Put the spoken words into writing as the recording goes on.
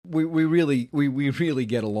we really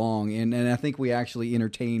get along, and I think we actually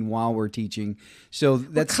entertain while we're teaching. So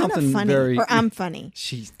that's something funny, very. Or I'm funny.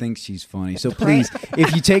 She thinks she's funny. So please,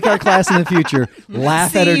 if you take our class in the future,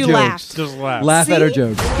 laugh at her jokes. Laughed. Just laugh. Laugh at her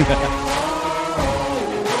jokes.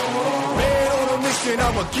 Man on a mission,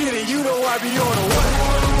 I'ma get it. You know I be on a what?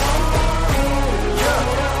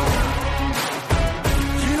 Yeah.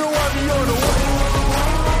 You know I be on a what?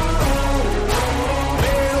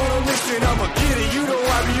 Man on a mission, I'ma get it. You know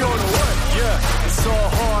I be on a what? Yeah. It's all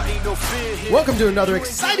hard, ain't no fear here. Welcome to another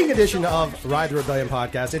exciting edition of Ride the Rebellion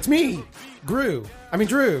podcast. It's me, Drew.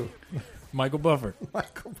 Michael Buffer.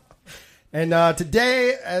 And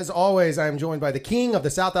today, as always, I am joined by the king of the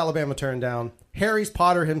South Alabama Turndown, Harry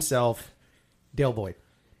Potter himself, Dale Boyd.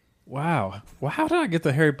 Wow. Well, how did I get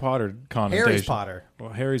the Harry Potter connotation? Harry's Potter.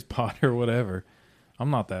 Well, Harry's Potter, whatever. I'm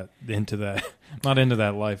not that into that. Not into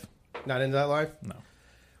that life. Not into that life? No.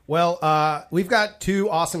 Well, we've got two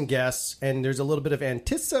awesome guests, and there's a little bit of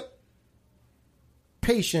anticipation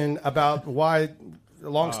about why.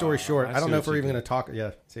 Long story short, I don't know if we're even going to talk.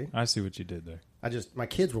 Yeah, see? I see what you did there. My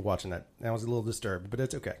kids were watching that. I was a little disturbed, but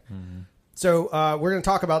it's okay. Mm-hmm. So we're going to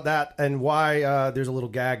talk about that and why there's a little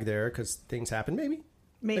gag there because things happen.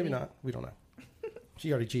 Maybe not. We don't know. She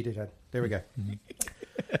already cheated. There we go.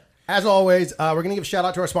 As always, we're going to give a shout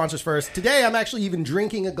out to our sponsors first. Today, I'm actually even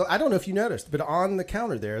drinking I don't know if you noticed, but on the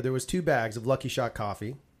counter there was 2 bags of Lucky Shot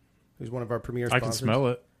coffee. Who's one of our premier sponsors. I can smell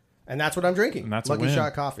it. And that's what I'm drinking. And that's Lucky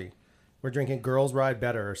Shot coffee. We're drinking Girls Ride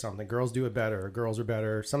Better or something. Girls do it better. Or girls are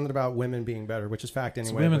better. Something about women being better, which is fact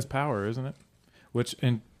anyway. It's women's power, isn't it? Which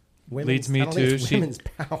leads me to it's women's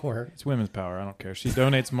power. It's women's power. I don't care. She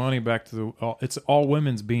donates money back to it's all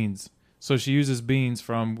women's beans. So she uses beans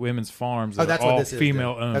from women's farms that that's are all what this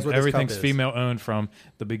female is, owned. That's what Everything's this cup is. female owned from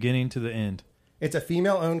the beginning to the end. It's a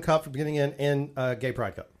female owned cup from beginning in a gay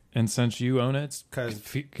pride cup. And since you own it,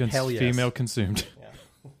 it's hell yes. female consumed. Yeah.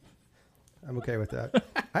 I'm okay with that.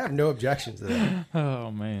 I have no objections to that. Oh,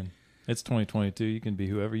 man. It's 2022. You can be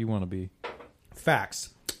whoever you want to be. Facts.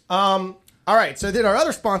 All right. So then our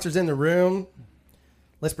other sponsors in the room.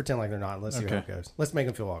 Let's pretend like they're not. Let's see how it goes. Let's make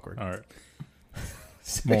them feel awkward. All right.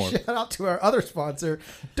 So shout out to our other sponsor,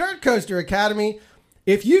 Dirt Coaster Academy.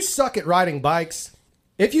 If you suck at riding bikes,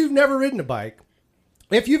 if you've never ridden a bike,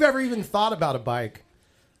 if you've ever even thought about a bike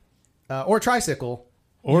or tricycle,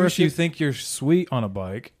 or if you think you're sweet on a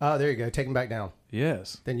bike. Oh, there you go. Take them back down.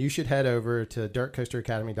 Yes. Then you should head over to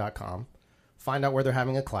dirtcoasteracademy.com, find out where they're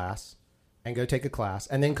having a class, and go take a class,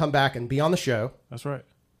 and then come back and be on the show. That's right.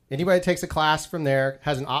 Anybody that takes a class from there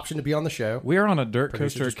has an option to be on the show. We are on a Dirt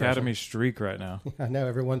Coaster Academy streak right now. I know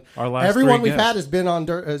everyone. Everyone we've had has been on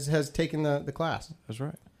Dirt has taken the class. That's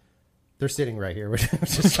right. They're sitting right here. We're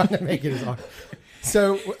just trying to make it as hard.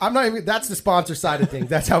 So I'm not even. That's the sponsor side of things.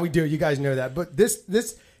 That's how we do it. You guys know that. But this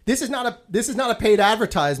is not a paid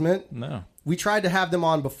advertisement. No. We tried to have them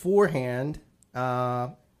on beforehand.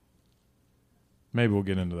 Maybe we'll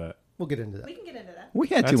get into that. We'll get into that. We can get into that. We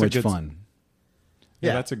had too much fun.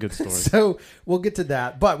 Yeah, that's a good story. So we'll get to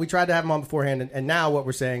that. But we tried to have them on beforehand. And now what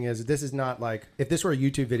we're saying is this is not like, if this were a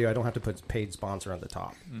YouTube video, I don't have to put paid sponsor on the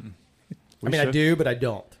top. I do, but I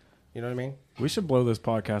don't. You know what I mean? We should blow this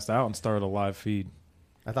podcast out and start a live feed.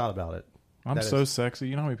 I thought about it. I'm so sexy.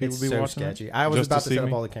 You know how many people be so watching sketchy. it? I was Just about to set see up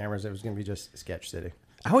me? all the cameras. It was going to be just Sketch City.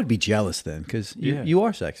 I would be jealous then because you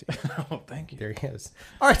are sexy. Oh, thank you. There he is.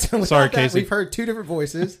 All right. So Sorry, that, Casey. we've heard 2 different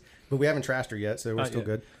voices, but we haven't trashed her yet, so we're Not still yet.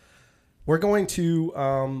 good. We're going to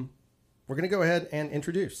go ahead and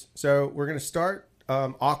introduce. So we're going to start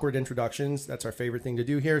awkward introductions. That's our favorite thing to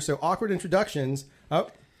do here. So awkward introductions.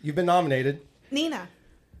 Oh, you've been nominated. Nina.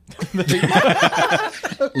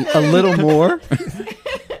 A little more.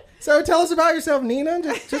 So tell us about yourself, Nina.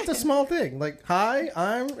 Just a small thing. Like, hi,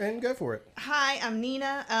 and go for it. Hi, I'm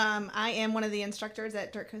Nina. I am one of the instructors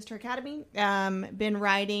at Dirt Coaster Academy. Been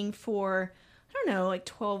riding for, I don't know, like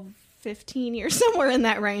 12, 15 years, somewhere in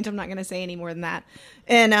that range. I'm not going to say any more than that.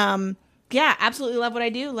 And yeah, absolutely love what I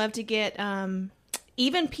do. Love to get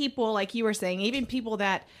even people, like you were saying, even people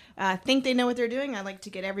that think they know what they're doing. I like to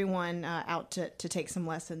get everyone out to take some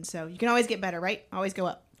lessons. So you can always get better, right? Always go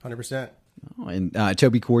up. 100%. Oh, and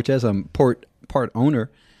Toby Cortez, I'm part owner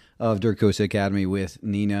of Dirt Coaster Academy with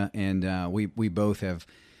Nina, and we both have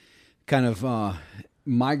kind of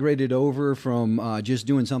migrated over from just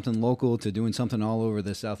doing something local to doing something all over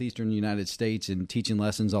the southeastern United States and teaching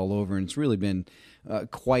lessons all over. And it's really been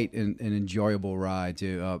quite an enjoyable ride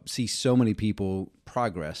to see so many people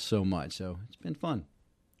progress so much. So it's been fun.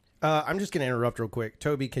 I'm just going to interrupt real quick.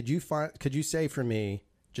 Toby, could you say for me,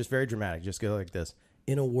 just very dramatic, just go like this,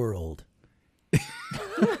 in a world.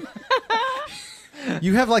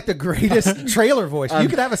 You have like the greatest trailer voice. You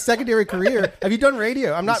could have a secondary career. Have you done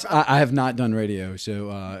radio? I'm not. I have not done radio,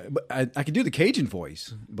 so but I could do the Cajun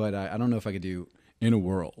voice, but I don't know if I could do in a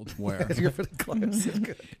world where You're pretty close. It's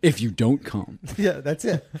good. if you don't come. Yeah, that's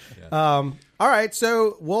it. All right,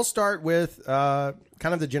 so we'll start with kind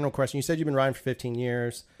of the general question. You said you've been riding for 15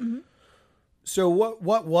 years. Mm-hmm. So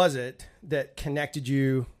what was it that connected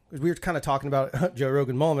you? We were kind of talking about Joe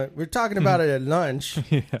Rogan moment. We were talking about it at lunch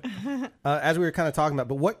as we were kind of talking about.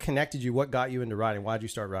 But what connected you? What got you into riding? Why did you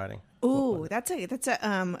start riding? Ooh, that's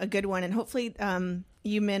a good one, and hopefully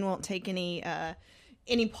you men won't take any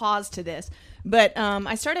pause to this. But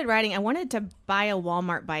I started riding. I wanted to buy a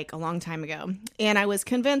Walmart bike a long time ago, and I was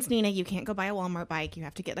convinced, Nina, you can't go buy a Walmart bike. You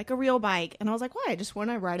have to get like a real bike. And I was like, why? I just want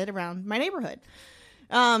to ride it around my neighborhood.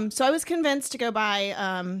 So I was convinced to go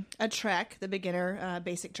buy a Trek, the beginner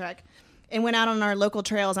basic Trek, and went out on our local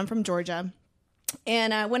trails. I'm from Georgia,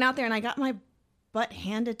 and I went out there and I got my butt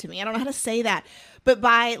handed to me. I don't know how to say that, but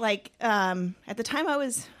by like at the time I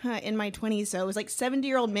was in my 20s, so it was like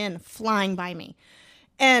 70-year-old men flying by me,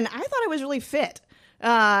 and I thought I was really fit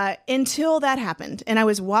until that happened, and I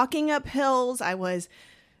was walking up hills. I was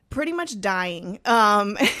pretty much dying,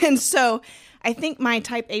 and so. I think my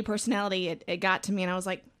type A personality, it got to me, and I was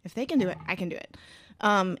like, if they can do it, I can do it.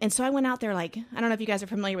 And so I went out there like, I don't know if you guys are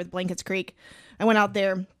familiar with Blankets Creek. I went out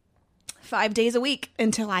there 5 days a week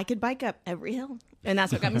until I could bike up every hill. And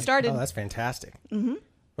that's what got me started. Oh, that's fantastic. Mm-hmm.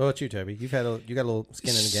 What about you, Toby? You got a little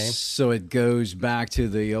skin in the game. So it goes back to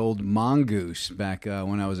the old mongoose. Back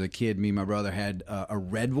when I was a kid, me and my brother had a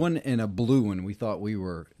red one and a blue one. We thought we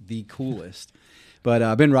were the coolest. But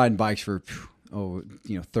I've been riding bikes for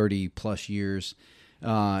 30 plus years,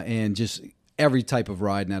 and just every type of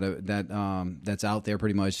ride that's out there.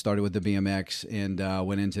 Pretty much started with the BMX and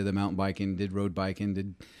went into the mountain biking, did road biking,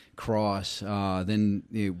 did cross, then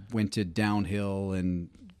went to downhill and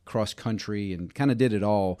cross country, and kind of did it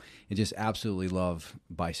all. And just absolutely love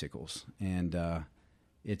bicycles, and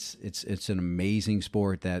it's an amazing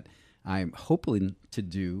sport that I'm hoping to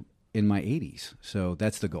do in my 80s. So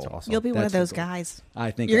that's the goal. That's awesome. You'll be one of those guys.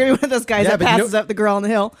 I think you're going to be one of those guys that passes up the girl on the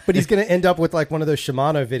hill. But he's going to end up with like one of those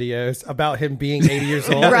Shimano videos about him being 80 years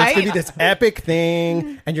old. Right? It's going to be this epic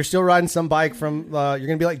thing, and you're still riding some bike from. You're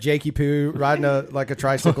going to be like Jakey Poo riding a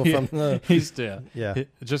tricycle from. He's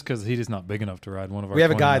just because he's not big enough to ride one of our. We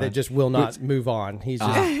have a guy that just will not move on. He's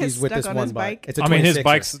with this one bike. It's a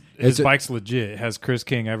 26. His bike's legit. It has Chris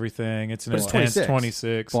King everything. It's an intense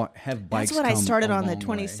 26. Have bikes. That's what I started on the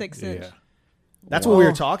 26 inch. Yeah. That's what we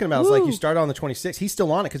were talking about. It's like you started on the 26. He's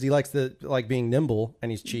still on it because he likes being nimble,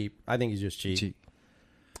 and he's cheap. I think he's just cheap.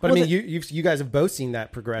 But I mean, you guys have both seen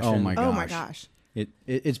that progression. Oh my gosh!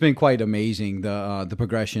 It's been quite amazing, the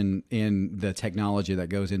progression in the technology that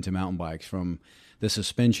goes into mountain bikes, from the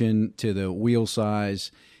suspension to the wheel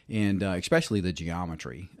size, and especially the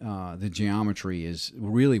geometry. The geometry is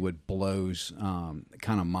really what blows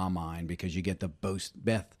kind of my mind, because you get the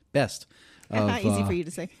best. Not easy for you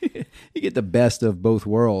to say. You get the best of both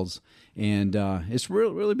worlds, and it's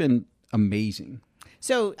really been amazing.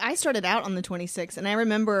 So I started out on the 26, and I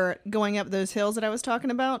remember going up those hills that I was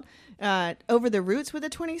talking about over the roots with the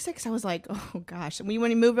 26. I was like, oh gosh. And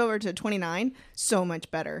when you moved over to 29, so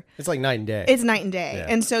much better. It's like night and day. It's night and day. Yeah.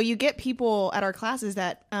 And so you get people at our classes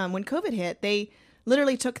that when COVID hit, they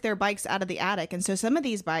literally took their bikes out of the attic. And so some of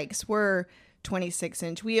these bikes were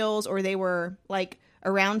 26-inch wheels, or they were like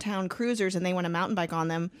around town cruisers, and they want a mountain bike on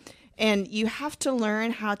them. And you have to learn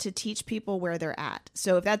how to teach people where they're at.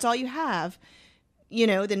 So if that's all you have,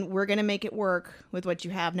 then we're going to make it work with what you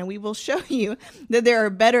have. Now, we will show you that there are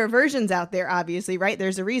better versions out there, obviously, right?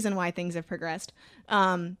 There's a reason why things have progressed.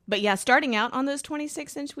 But yeah, starting out on those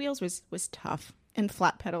 26-inch wheels was tough. And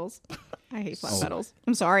flat pedals. I hate flat pedals.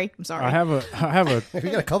 I'm sorry. I have a. If you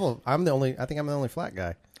got a couple, I think I'm the only flat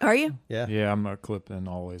guy. Are you? Yeah. Yeah, I'm a clip-in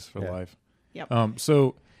always for life. Yep.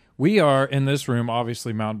 So we are in this room.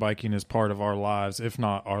 Obviously, mountain biking is part of our lives, if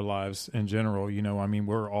not our lives in general.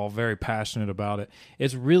 We're all very passionate about it.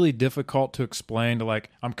 It's really difficult to explain to, like,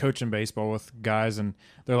 I'm coaching baseball with guys, and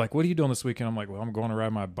they're like, "What are you doing this weekend?" I'm like, "Well, I'm going to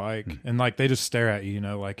ride my bike," and like they just stare at you,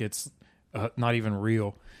 like it's not even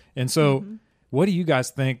real. And so, what do you guys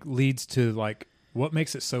think leads to, like, what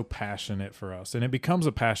makes it so passionate for us? And it becomes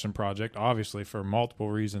a passion project, obviously, for multiple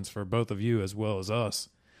reasons for both of you as well as us.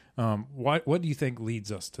 What do you think leads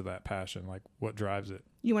us to that passion? Like, what drives it?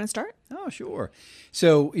 You want to start? Oh, sure.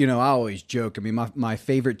 So, I always joke. I mean, my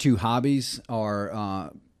favorite two hobbies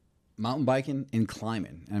are mountain biking and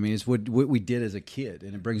climbing. I mean, it's what we did as a kid,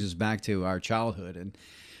 and it brings us back to our childhood. And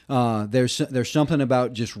there's something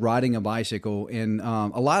about just riding a bicycle, and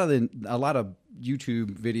a lot of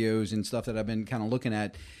YouTube videos and stuff that I've been kind of looking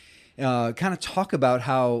at kind of talk about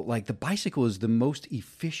how like the bicycle is the most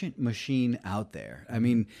efficient machine out there. I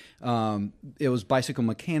mean, it was bicycle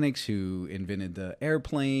mechanics who invented the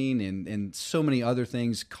airplane and so many other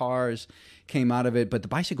things. Cars came out of it, but the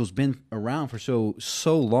bicycle's been around for so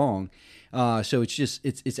long. So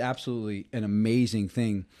it's absolutely an amazing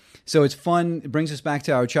thing. So it's fun. It brings us back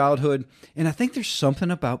to our childhood, and I think there's something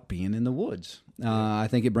about being in the woods. I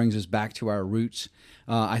think it brings us back to our roots.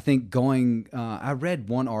 I think I read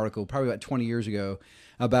one article probably about 20 years ago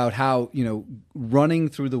about how, running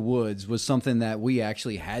through the woods was something that we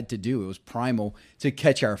actually had to do. It was primal to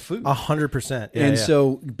catch our food. 100%.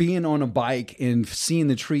 So being on a bike and seeing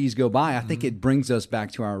the trees go by, I think it brings us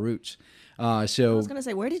back to our roots. I was going to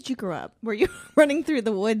say, where did you grow up? Were you running through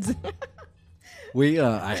the woods?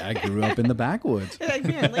 I grew up in the backwoods.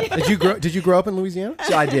 Apparently. Did you grow up in Louisiana?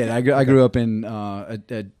 So I did. I grew up in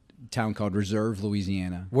a town called Reserve,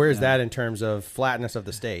 Louisiana. Where is that in terms of flatness of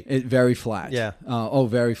the state? Very flat. Yeah.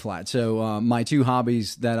 Very flat. So my two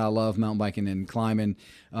hobbies that I love, mountain biking and climbing,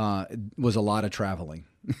 was a lot of traveling.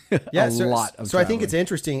 Yeah, a lot of So I think traveling. it's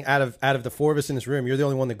interesting. Out of the four of us in this room, you're the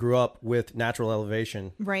only one that grew up with natural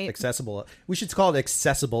elevation, right? Accessible. We should call it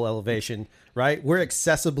accessible elevation, right? We're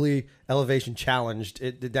accessibly elevation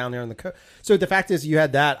challenged down there on the coast. So the fact is, you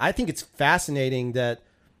had that. I think it's fascinating that.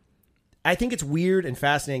 I think it's weird and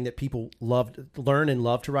fascinating that people learn and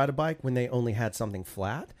love to ride a bike when they only had something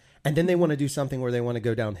flat, and then they want to do something where they want to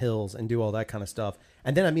go down hills and do all that kind of stuff.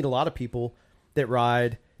 And then I meet a lot of people that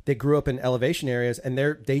ride. They grew up in elevation areas and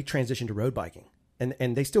they transition to road biking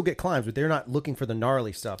and they still get climbs, but they're not looking for the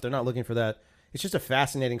gnarly stuff. They're not looking for that. It's just a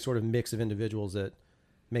fascinating sort of mix of individuals that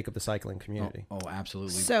make up the cycling community. Oh,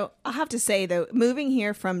 absolutely. So I'll have to say though, moving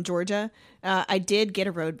here from Georgia, I did get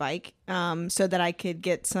a road bike so that I could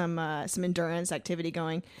get some endurance activity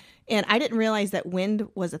going. And I didn't realize that wind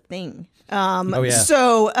was a thing.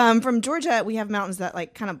 So from Georgia, we have mountains that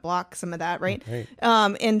like kind of block some of that, right?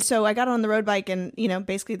 And so I got on the road bike, and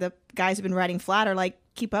basically the guys who've been riding flat are like,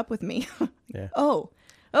 "Keep up with me." Yeah. Oh,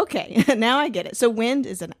 okay. Now I get it. So wind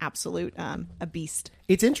is an absolute a beast.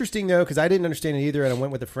 It's interesting though, because I didn't understand it either, and I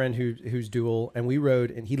went with a friend who's dual, and we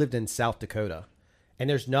rode, and he lived in South Dakota. And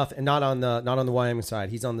there's nothing, not on the Wyoming side.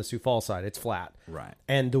 He's on the Sioux Falls side. It's flat. Right.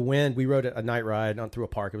 And the wind, we rode a night ride through a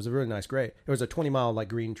park. It was a really nice, great. It was a 20-mile like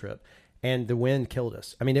green trip. And the wind killed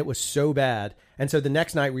us. I mean, it was so bad. And so the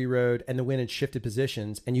next night we rode, and the wind had shifted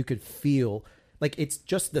positions, and you could feel, like, it's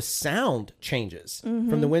just the sound changes.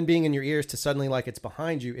 From the wind being in your ears to suddenly like it's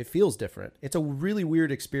behind you. It feels different. It's a really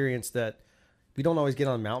weird experience that we don't always get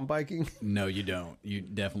on mountain biking. No, you don't. You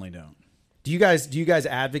definitely don't. Do you guys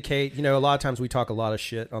advocate? A lot of times we talk a lot of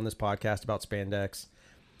shit on this podcast about spandex,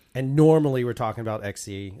 and normally we're talking about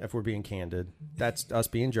XC. If we're being candid, that's us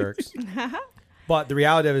being jerks. But the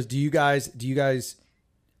reality of it is, do you guys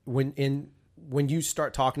when you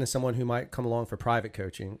start talking to someone who might come along for private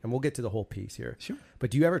coaching, and we'll get to the whole piece here. Sure. But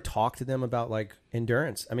do you ever talk to them about like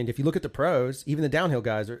endurance? I mean, if you look at the pros, even the downhill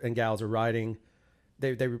guys and gals are riding,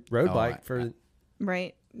 they road bike for.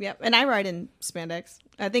 Right. Yep. And I ride in spandex.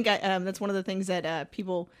 I think that's one of the things that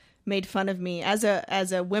people made fun of me as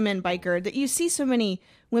a women biker, that you see so many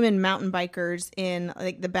women mountain bikers in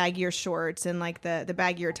like the baggier shorts and like the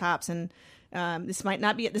baggier tops. And this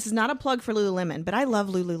is not a plug for Lululemon, but I love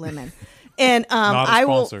Lululemon. And not a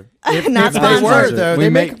sponsor. Not They sponsored. were though. We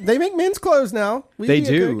They make men's clothes now. They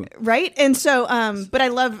do. Right. And so, but I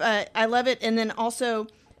love it. And then also,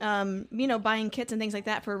 buying kits and things like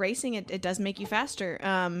that for racing, it does make you faster.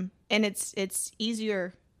 And it's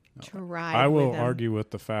easier to ride. I will with them. argue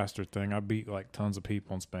with the faster thing. I beat like tons of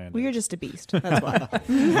people in spandex. Well, you're just a beast. That's why.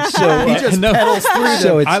 So He just pedals through so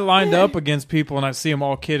them. it's I lined up against people and I see them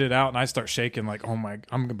all kitted out and I start shaking like, oh my,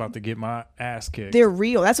 I'm about to get my ass kicked. They're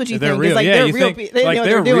real. That's what you They're think. real. It's like Yeah, they're you real. think, They like, know what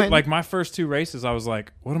they're they're doing. like my first two races, I was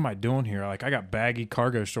like, what am I doing here? Like I got baggy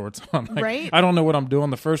cargo shorts on. Like, Right. I don't know what I'm doing.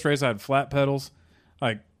 The first race I had flat pedals,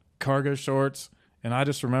 like cargo shorts. And I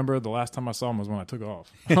just remember the last time I saw them was when I took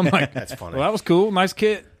off. I'm like, That's funny. Well, that was cool. Nice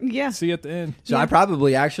kit. Yeah. See you at the end. So I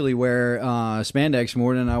probably actually wear spandex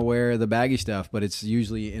more than I wear the baggy stuff, but it's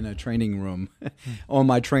usually in a training room on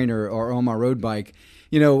my trainer or on my road bike.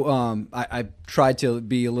 I tried to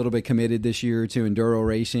be a little bit committed this year to enduro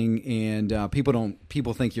racing, and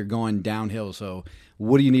people think you're going downhill. So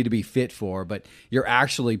what do you need to be fit for? But you're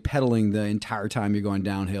actually pedaling the entire time you're going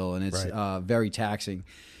downhill, and it's very taxing.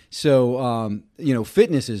 So,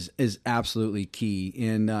 fitness is absolutely key.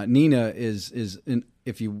 And Nina is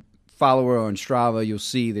if you follow her on Strava, you'll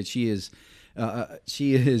see that she is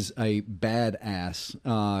she is a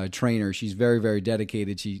badass trainer. She's very, very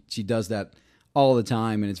dedicated. She does that all the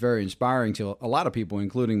time, and it's very inspiring to a lot of people,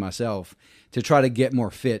 including myself, to try to get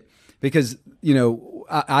more fit. Because,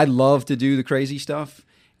 I love to do the crazy stuff.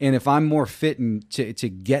 And if I'm more fit and to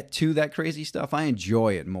get to that crazy stuff, I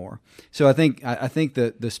enjoy it more. So I think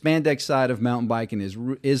the spandex side of mountain biking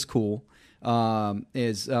is cool. And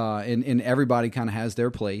everybody kind of has their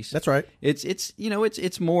place. That's right.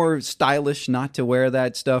 It's more stylish not to wear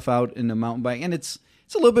that stuff out in the mountain bike, and it's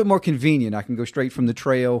a little bit more convenient. I can go straight from the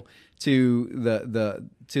trail to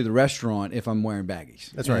the restaurant if I'm wearing baggies.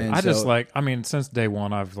 That's right. And since day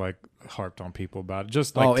one, I've harped on people about it,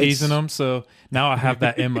 just teasing them. So now I have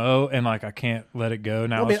that MO, and I can't let it go.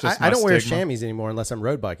 Now it's just I don't wear chamois anymore unless I'm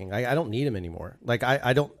road biking. I don't need them anymore.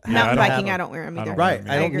 I don't mountain biking. I don't wear them either. Right,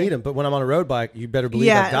 I don't need them. But when I'm on a road bike, you better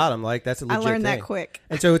believe I've got them. That's a legit thing. I learned that quick.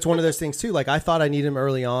 And so it's one of those things too. I thought I needed them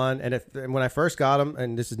early on, and when I first got them,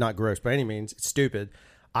 and this is not gross by any means, it's stupid.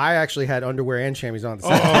 I actually had underwear and chamois on at the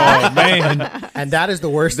same time. Oh, man. And that is the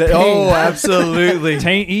worst thing. Oh, absolutely.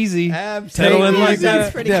 Tain't easy. Absolutely. Like that.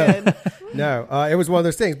 That's pretty good. No, it was one of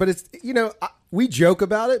those things. But it's, we joke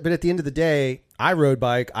about it, but at the end of the day, I road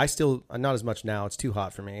bike. I still, not as much now. It's too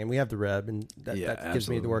hot for me. And we have the Reb, and that gives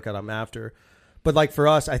me the workout I'm after. But for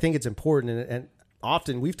us, I think it's important. And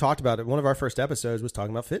often we've talked about it. One of our first episodes was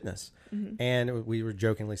talking about fitness. Mm-hmm. And we were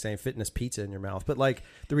jokingly saying fitness pizza in your mouth. But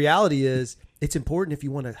the reality is, it's important if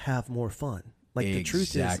you want to have more fun. The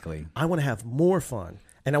truth is, I want to have more fun,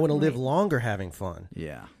 and I want to live longer having fun.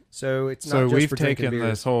 Yeah. So it's not So just we've for drinking taken beer.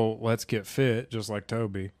 this whole let's get fit, just like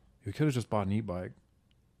Toby. We could have just bought an e-bike.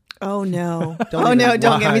 Oh no! Don't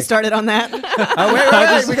get me started on that. Oh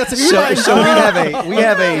wait! We got some e-bikes. So we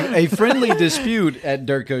have a friendly dispute at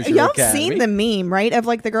Dirt Coaster Y'all Academy. seen the meme, right? Of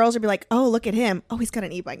the girls would be like, "Oh, look at him! Oh, he's got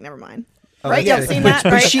an e-bike. Never mind." Right? yeah. Y'all seen that?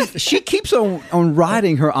 But Right? she keeps on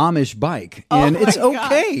riding her Amish bike, and it's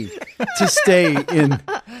okay to stay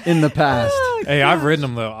in the past. Hey, I've ridden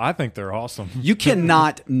them though. I think they're awesome. You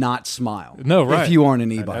cannot not smile. No, right. If you aren't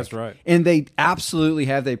an e-bike. That's right. And they absolutely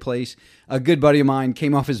have their place. A good buddy of mine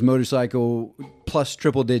came off his motorcycle plus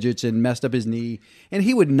triple digits and messed up his knee, and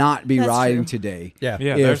he would not be riding true. today. Yeah.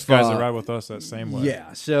 Yeah, if, there's guys that ride with us that same way.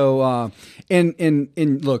 Yeah. So,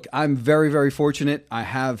 and look, I'm very, very fortunate. I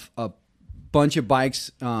have a bunch of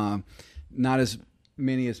bikes, not as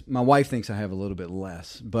many as my wife thinks I have a little bit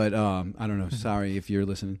less, but I don't know. Sorry if you're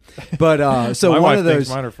listening, but so My one wife of thinks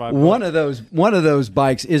those, mine are 5 one of those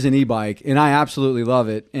bikes is an e-bike, and I absolutely love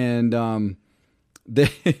it. And there's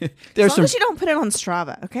As long some. as you don't put it on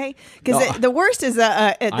Strava, okay? Because the worst is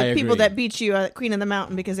the people agree. that beat you at Queen of the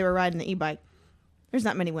Mountain because they were riding the e-bike. There's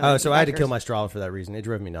not many women. Oh, so I had to bikers. kill my Strava for that reason. It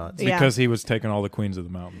drove me nuts. Yeah. Because he was taking all the queens of the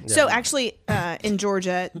mountain. So actually, in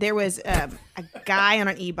Georgia, there was a guy on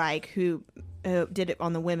an e-bike who did it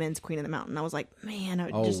on the women's Queen of the Mountain. I was like, man,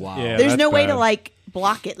 Wow. Yeah, there's that's no way bad. to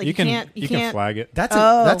block it. You can flag it. That's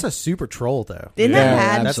a super troll though. Isn't that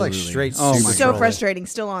bad? That's absolutely. straight. Oh, super my so troll. frustrating.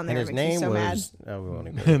 Still on there. And his It makes me name so mad. was. Oh, we won't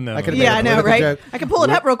even. No. I could have Yeah, made I a know, political right? joke. I can pull it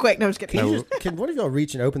up real quick. No, I'm just kidding. Can one of y'all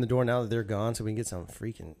reach and open the door now that they're gone so we can get some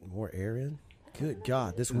freaking more air in? Good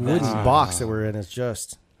God, this wooden box that we're in is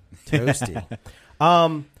just toasty.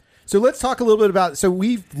 So let's talk a little bit about. So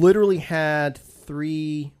we've literally had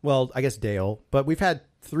 3. Well, I guess Dale, but we've had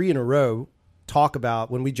 3 in a row talk about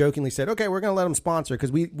when we jokingly said, "Okay, we're going to let them sponsor,"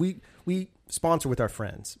 because we sponsor with our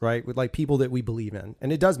friends, right? With people that we believe in,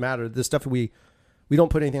 and it does matter. The stuff that we don't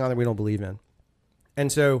put anything on that we don't believe in, and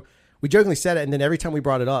so we jokingly said it. And then every time we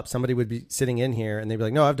brought it up, somebody would be sitting in here and they'd be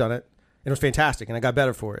like, "No, I've done it. It was fantastic, and I got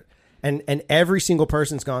better for it." And every single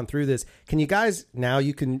person's gone through this. Can you guys now?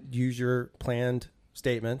 You can use your planned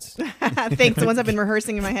statements. Thanks. The ones I've been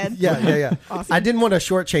rehearsing in my head. Yeah. Awesome. I didn't want to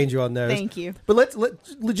shortchange you on those. Thank you. But let's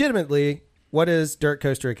legitimately, what is Dirt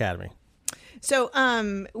Coaster Academy? So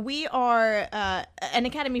we are an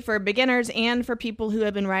academy for beginners and for people who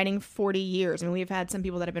have been riding 40 years. I mean, we've had some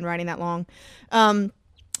people that have been riding that long.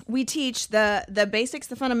 We teach the basics,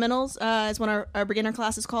 the fundamentals, is what our beginner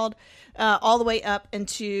class is called, all the way up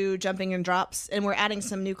into jumping and drops. And we're adding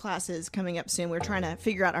some new classes coming up soon. We're trying to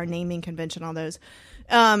figure out our naming convention on those.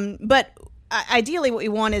 But ideally what we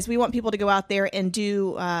want is we want people to go out there and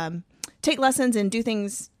do take lessons and do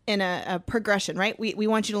things in a progression, right? We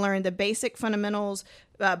want you to learn the basic fundamentals,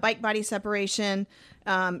 bike body separation,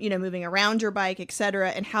 moving around your bike, etc.,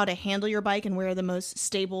 and how to handle your bike and where the most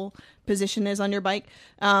stable position is on your bike,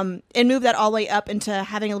 and move that all the way up into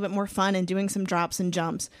having a little bit more fun and doing some drops and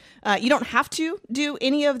jumps. You don't have to do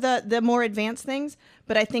any of the more advanced things,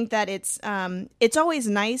 but I think that it's always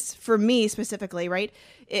nice for me specifically, right?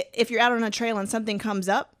 If you're out on a trail and something comes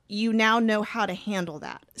up, you now know how to handle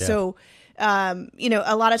that. Yeah. So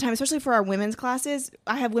a lot of times, especially for our women's classes,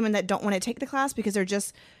 I have women that don't want to take the class because they're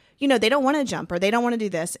just, they don't want to jump or they don't want to do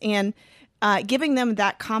this. And giving them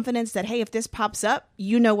that confidence that, hey, if this pops up,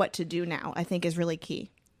 you know what to do now, I think is really key.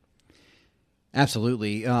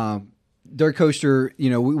 Absolutely. Dirt Coaster,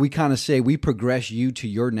 we kind of say we progress you to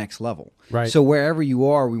your next level. Right. So wherever you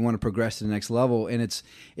are, we want to progress to the next level. And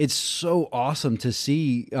it's so awesome to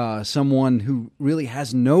see someone who really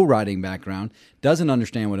has no riding background, doesn't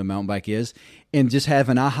understand what a mountain bike is, and just have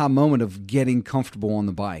an aha moment of getting comfortable on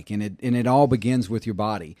the bike. And it all begins with your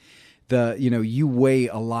body. You weigh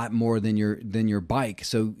a lot more than your bike,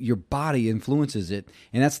 so your body influences it,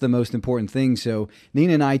 and that's the most important thing. So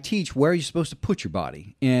Nina and I teach where you're supposed to put your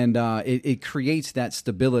body, and it creates that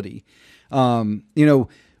stability.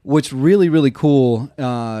 What's really, really cool,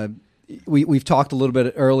 we've talked a little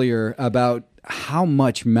bit earlier about how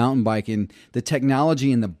much mountain biking, the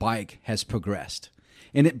technology in the bike has progressed.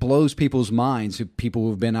 And it blows people's minds, people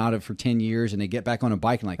who've been out of it for 10 years and they get back on a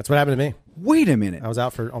bike and that's what happened to me. Wait a minute. I was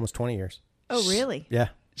out for almost 20 years. Oh, really? Yeah.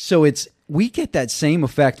 So we get that same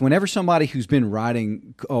effect whenever somebody who's been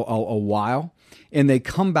riding a while and they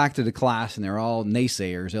come back to the class and they're all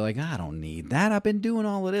naysayers. They're like, I don't need that. I've been doing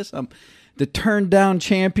all of this. I'm the turn down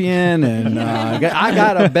champion and I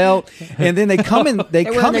got a belt. And then they come in.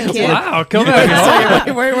 Wow, come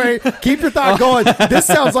on. Wait. Keep your thought going. This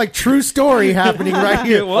sounds like true story happening right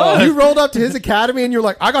here. You rolled up to his academy and you're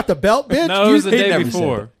like, I got the belt, bitch. No, it was the day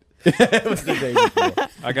before. It was the day before.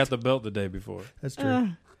 I got the belt the day before. That's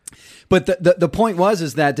true. But the point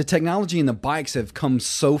is that the technology in the bikes have come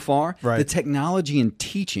so far. Right. The technology in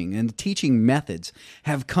teaching and the teaching methods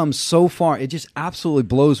have come so far. It just absolutely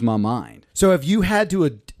blows my mind. So if you had to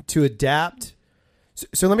adapt,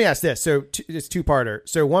 so let me ask this. So it's two-parter.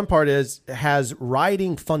 So one part is, has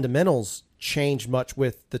riding fundamentals changed much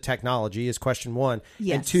with the technology is question one.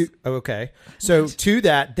 Yes. And two, okay. So to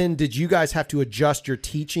that, then did you guys have to adjust your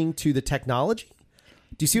teaching to the technology?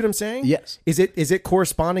 Do you see what I'm saying? Yes. Is it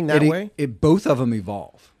corresponding that way? Both of them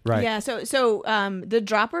evolve. Right. Yeah. So the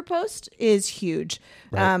dropper post is huge.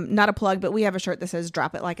 Right. Not a plug, but we have a shirt that says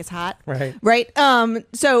 "Drop it like it's hot." Right. Right.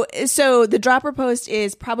 So the dropper post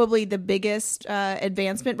is probably the biggest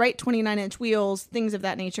advancement. Right. 29-inch wheels, things of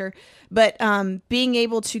that nature. But being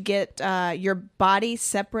able to get your body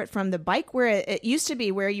separate from the bike, where it used to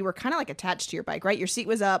be, where you were kind of like attached to your bike. Right. Your seat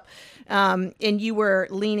was up, and you were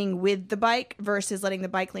leaning with the bike versus letting the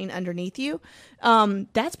bike lean underneath you.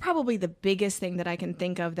 That's probably the biggest thing that I can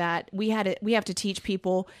think of that we have to teach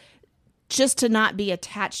people just to not be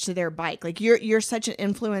attached to their bike. Like you're such an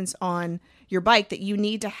influence on your bike that you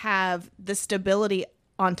need to have the stability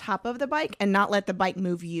on top of the bike and not let the bike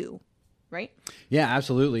move you. Right? Yeah,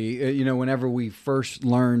 absolutely. Whenever we first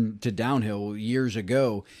learned to downhill years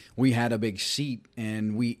ago, we had a big seat,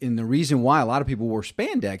 and the reason why a lot of people wore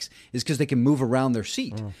spandex is because they can move around their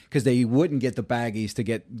seat because they wouldn't get the baggies to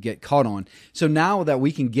get caught on. So now that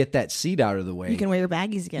we can get that seat out of the way, you can wear your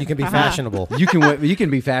baggies again. You can be fashionable. You can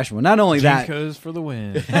be fashionable. Not only that, G-Co's for the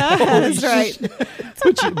win. That's right.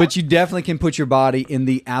 but you definitely can put your body in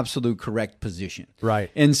the absolute correct position. Right.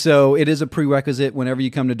 And so it is a prerequisite whenever you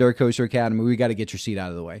come to Dirt Coaster Academy. We got to get your seat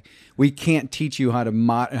out of the way. We can't teach you how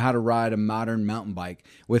to ride a modern mountain bike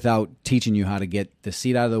without teaching you how to get the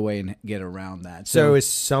seat out of the way and get around that. So is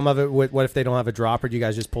some of it? What if they don't have a dropper? Do you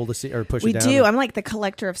guys just pull the seat or push it down? We do. I'm like the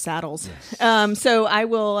collector of saddles. Yes. So I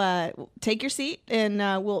will take your seat and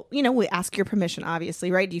we ask your permission.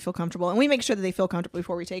 Obviously, right? Do you feel comfortable? And we make sure that they feel comfortable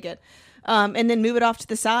before we take it. And then move it off to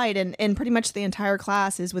the side, and pretty much the entire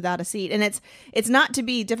class is without a seat. And it's not to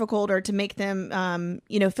be difficult or to make them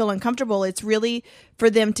feel uncomfortable. It's really for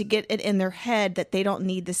them to get it in their head that they don't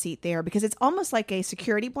need the seat there, because it's almost like a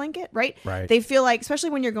security blanket, right? Right. They feel like,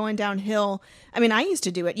 especially when you're going downhill. I mean, I used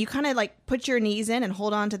to do it. You kind of like put your knees in and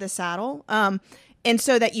hold on to the saddle. And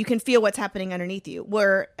so that you can feel what's happening underneath you.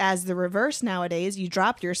 Whereas the reverse nowadays, you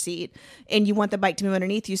drop your seat and you want the bike to move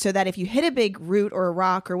underneath you, so that if you hit a big root or a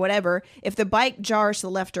rock or whatever, if the bike jars to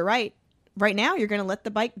the left or right now you're going to let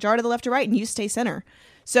the bike jar to the left or right and you stay center.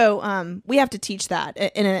 So we have to teach that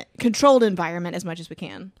in a controlled environment as much as we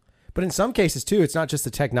can. But in some cases too, it's not just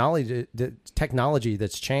the technology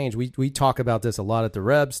that's changed. We talk about this a lot at the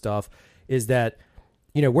Reb stuff, is that,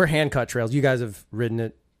 we're hand cut trails. You guys have ridden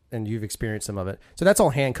it and you've experienced some of it. So that's all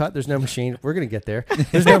hand cut. There's no machine. We're going to get there.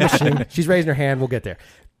 There's no machine. She's raising her hand. We'll get there.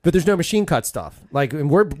 But there's no machine cut stuff. Like, and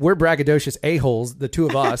we're braggadocious a-holes, the two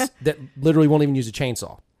of us, that literally won't even use a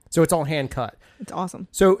chainsaw. So it's all hand cut. It's awesome.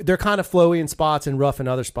 So they're kind of flowy in spots and rough in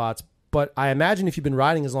other spots. But I imagine if you've been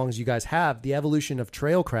riding as long as you guys have, the evolution of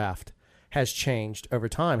trailcraft has changed over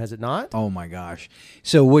time, has it not? Oh my gosh!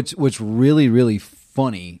 So what's really, really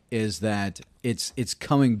funny is that it's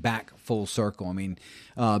coming back full circle. I mean,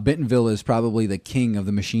 Bentonville is probably the king of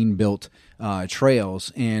the machine built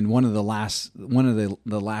trails, and one of the last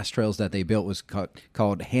trails that they built was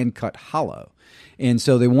called Hand Cut Hollow, and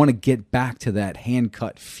so they want to get back to that hand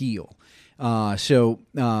cut feel. They're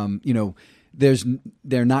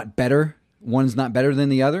not better. One's not better than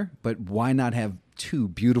the other, but why not have two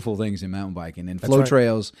beautiful things in mountain biking? And flow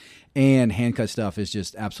trails and hand cut stuff is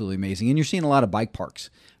just absolutely amazing. And you're seeing a lot of bike parks.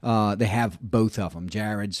 They have both of them.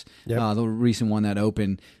 Jared's, the recent one that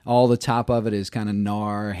opened, all the top of it is kind of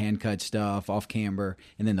gnar, hand cut stuff, off camber,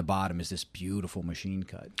 and then the bottom is this beautiful machine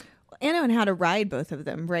cut. And knowing how to ride both of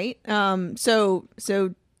them, right? So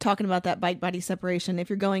talking about that bike body separation, if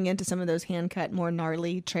you're going into some of those hand cut, more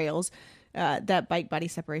gnarly trails, that bike body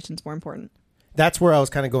separation is more important. That's where I was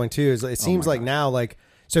kind of going to. Is it seems like now, like,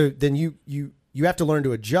 so then you have to learn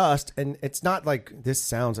to adjust, and it's not like, this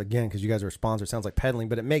sounds, again, because you guys are a sponsor, it sounds like pedaling,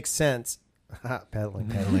 but it makes sense. Pedaling.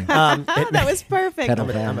 That was perfect.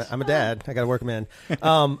 I'm a dad. I got to work them in.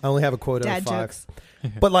 I only have a quota dad of 5. Jokes.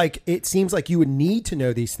 But like, it seems like you would need to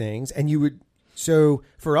know these things, and you would. So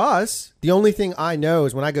for us, the only thing I know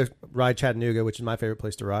is when I go ride Chattanooga, which is my favorite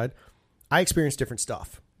place to ride, I experience different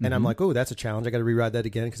stuff. And I'm like, oh, that's a challenge. I got to rewrite that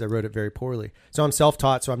again because I wrote it very poorly. So I'm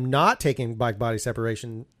self-taught. So I'm not taking bike body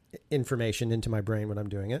separation information into my brain when I'm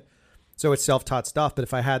doing it. So it's self-taught stuff. But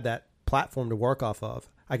if I had that platform to work off of,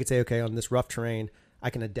 I could say, okay, on this rough terrain, I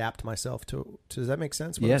can adapt myself to does that make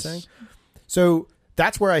sense? What yes. I'm saying? So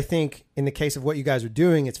that's where I think in the case of what you guys are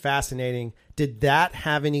doing, it's fascinating. Did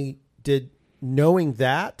knowing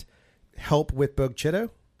that help with Bogchito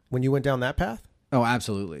when you went down that path? Oh,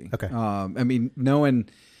 absolutely. Okay. I mean, knowing.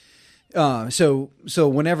 So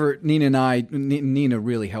whenever Nina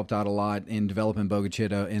really helped out a lot in developing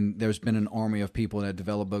Bogchito, and there's been an army of people that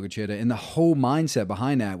developed Bogchito, and the whole mindset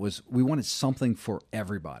behind that was we wanted something for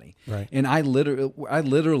everybody. Right. And I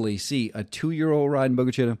literally see a 2-year-old riding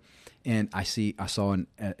Bogchito, and I saw an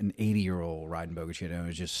 80-year-old riding Bogchito, and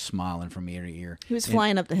was just smiling from ear to ear. He was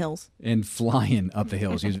flying up the hills. And flying up the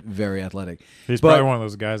hills. He was very athletic. He's probably one of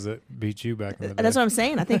those guys that beat you back in the day. That's what I'm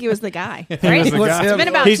saying. I think he was the guy. Right? He was the guy. It's been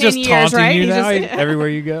about He's 10 just years, taunting right? you He's now just- everywhere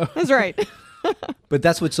you go. That's right. But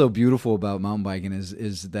that's what's so beautiful about mountain biking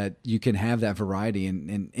is that you can have that variety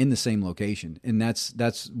in the same location, and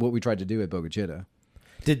that's what we tried to do at Bogchito.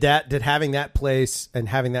 Did having that place and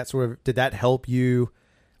having that did that help you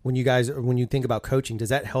when you think about coaching? Does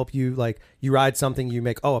that help you? Like, you ride something, you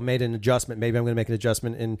make, I made an adjustment, maybe I'm going to make an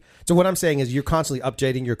adjustment. And so what I'm saying is you're constantly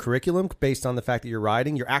updating your curriculum based on the fact that you're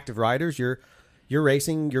riding. You're active riders. You're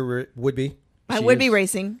racing. Would be. I would be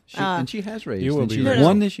racing. And she has raced. You will and be she racing.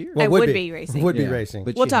 won this year. I would be racing. Would be Yeah. racing.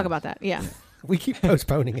 But We'll she talk has. about that. Yeah. We keep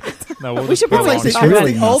postponing it. No, we'll We just should put it probably on talk screen. about it.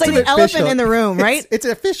 the It's like ultimate an elephant fish hook. in the room, right? It's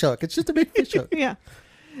a fish hook. It's just a big fish hook. Yeah.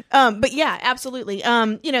 But yeah, absolutely.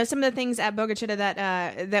 Some of the things at Bogchito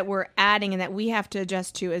that we're adding and that we have to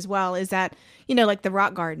adjust to as well is that, like the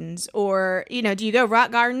rock gardens, or, do you go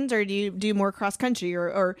rock gardens or do you do more cross country,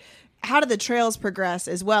 or how do the trails progress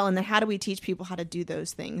as well? And then how do we teach people how to do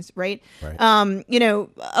those things? Right. Right.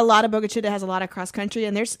 A lot of Bogchito has a lot of cross country,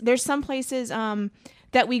 and there's some places,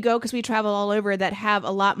 that we go because we travel all over that have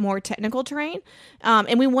a lot more technical terrain.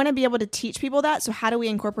 And we want to be able to teach people that. So how do we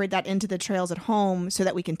incorporate that into the trails at home so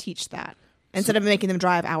that we can teach that instead of making them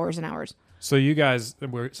drive hours and hours? So you guys,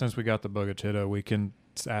 since we got the Bogchito, we can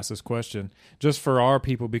ask this question just for our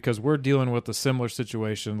people, because we're dealing with a similar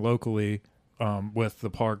situation locally with the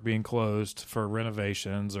park being closed for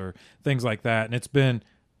renovations or things like that. And it's been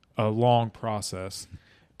a long process.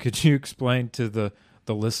 Could you explain to the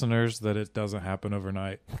listeners that it doesn't happen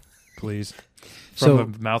overnight, please? From the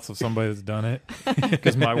mouths of somebody that's done it,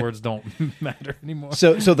 because my words don't matter anymore.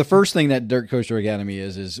 So the first thing that Dirt Coaster Academy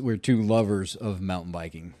is we're two lovers of mountain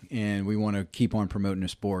biking, and we want to keep on promoting the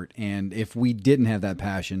sport. And if we didn't have that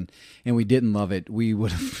passion and we didn't love it, we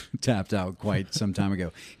would have tapped out quite some time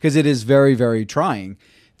ago, because it is very, very trying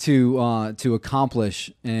to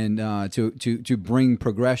accomplish and to bring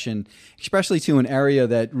progression, especially to an area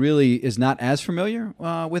that really is not as familiar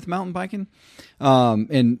with mountain biking.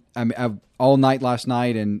 And I mean, I've all night last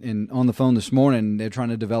night and on the phone this morning, they're trying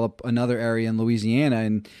to develop another area in Louisiana,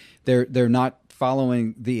 and they're not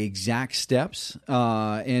following the exact steps.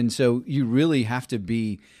 And so you really have to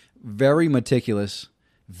be very meticulous,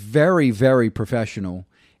 very, very professional.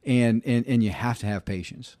 And you have to have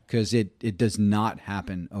patience, because it does not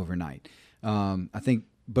happen overnight. I think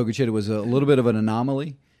Bogchito was a little bit of an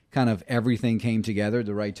anomaly. Kind of everything came together at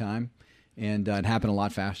the right time, and it happened a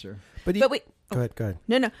lot faster. But Go ahead.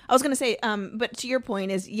 No. I was going to say, but to your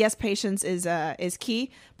point is, yes, patience is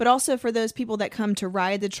key, but also for those people that come to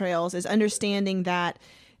ride the trails is understanding that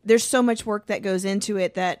there's so much work that goes into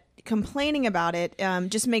it that complaining about it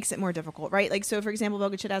just makes it more difficult, right? Like, so for example,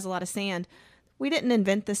 Bogachita has a lot of sand. We didn't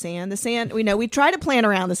invent the sand. The sand, we try to plan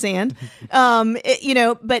around the sand,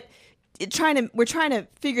 but we're trying to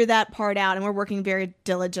figure that part out, and we're working very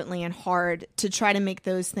diligently and hard to try to make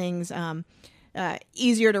those things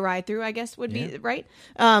easier to ride through, I guess would be right.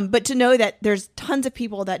 But to know that there's tons of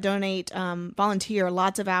people that donate, volunteer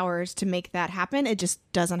lots of hours to make that happen, it just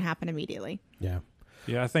doesn't happen immediately. Yeah.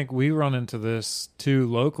 Yeah, I think we run into this too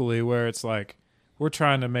locally, where it's like we're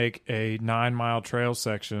trying to make a 9-mile trail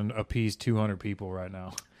section appease 200 people right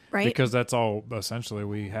now. Right. Because that's all essentially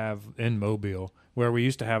we have in Mobile, where we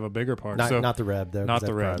used to have a bigger park. Not the Reb, though. Not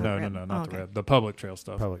the Reb. No, not the Reb. The public trail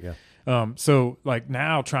stuff. Public, yeah. So like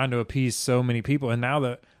now trying to appease so many people, and now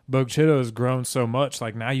that Bogachita has grown so much,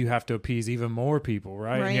 like now you have to appease even more people,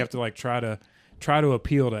 right? And you have to like try to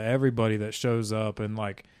appeal to everybody that shows up, and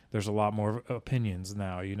like there's a lot more opinions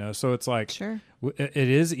now, So it's like it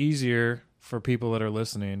is easier for people that are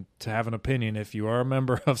listening to have an opinion if you are a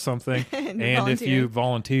member of something and if you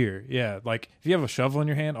volunteer. Yeah, like if you have a shovel in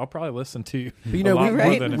your hand, I'll probably listen to you.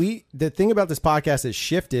 But the thing about this podcast has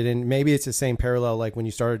shifted, and maybe it's the same parallel like when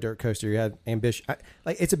you started Dirt Coaster, you had ambition.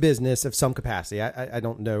 Like it's a business of some capacity. I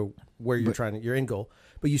don't know where your end goal,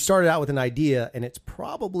 but you started out with an idea, and it's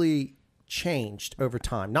probably changed over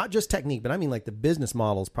time. Not just technique, but I mean like the business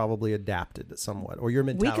model's probably adapted somewhat, or your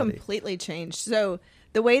mentality. We completely changed. So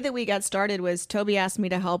the way that we got started was Toby asked me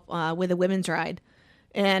to help with a women's ride.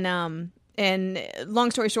 And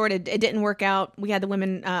long story short, it didn't work out. We had the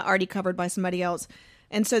women already covered by somebody else.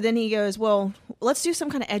 And so then he goes, well, let's do some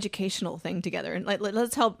kind of educational thing together. And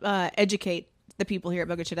let's help educate the people here at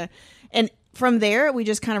Bogachita. And from there, we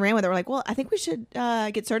just kind of ran with it. We're like, well, I think we should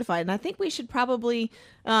get certified. And I think we should probably,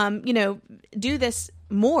 do this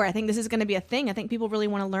more. I think this is going to be a thing. I think people really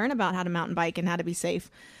want to learn about how to mountain bike and how to be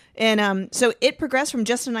safe. And so it progressed from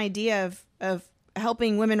just an idea of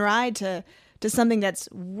helping women ride to something that's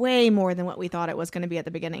way more than what we thought it was going to be at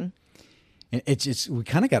the beginning. It's we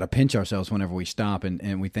kind of got to pinch ourselves whenever we stop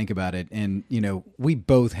and we think about it. And, we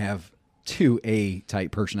both have 2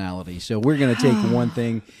 A-type personalities. So we're going to take one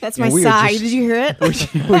thing. That's my sigh. Did you hear it?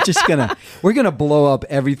 We're going to blow up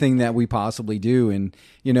everything that we possibly do. And,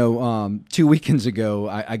 2 weekends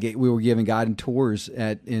ago, we were giving guided tours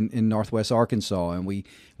in Northwest Arkansas. And we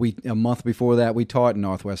a month before that, we taught in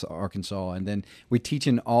Northwest Arkansas. And then we're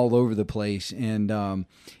teaching all over the place. And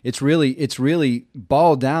it's really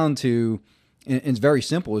boiled down to, and it's very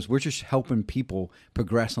simple, is we're just helping people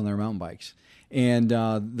progress on their mountain bikes. And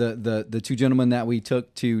the 2 gentlemen that we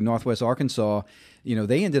took to Northwest Arkansas,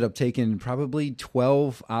 they ended up taking probably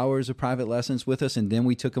 12 hours of private lessons with us, and then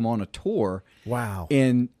we took them on a tour. Wow!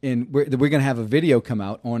 And we're going to have a video come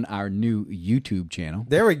out on our new YouTube channel.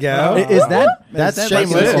 There we go. Is that's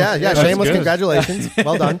shameless? Yeah, shameless. Good. Congratulations.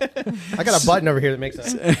 Well done. I got a button over here that makes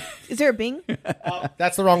sense. Is there a bing?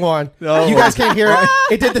 That's the wrong one. Oh. You guys can't hear it.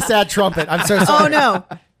 It did the sad trumpet. I'm so sorry. Oh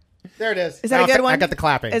no. There it is. Is that a good one? I got the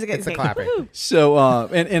clapping. It's the clapping. Woo-hoo. So,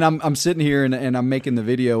 and I'm sitting here and I'm making the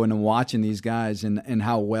video and I'm watching these guys and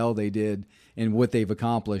how well they did and what they've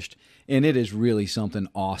accomplished. And it is really something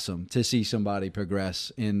awesome to see somebody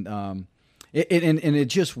progress. And it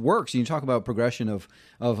just works. You talk about progression of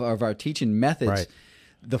our teaching methods. Right.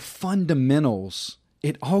 The fundamentals,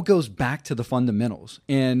 it all goes back to the fundamentals.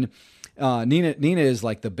 And Nina is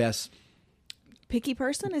like the best picky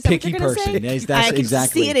person? Is that what you're going to say? Yes, that's I can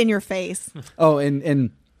exactly. see it in your face. Oh,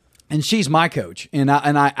 and she's my coach, and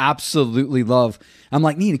I absolutely love. I'm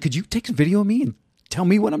like, Nina, could you take some video of me and tell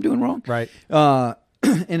me what I'm doing wrong? Right. And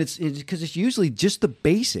it's because it's usually just the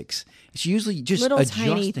basics. It's usually just little adjusting.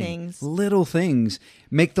 Tiny things. Little things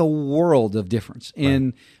make the world of difference.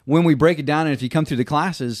 And when we break it down, and if you come through the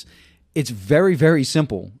classes, it's very, very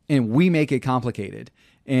simple, and we make it complicated.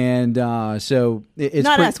 And so it's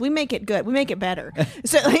not us. We make it good. We make it better.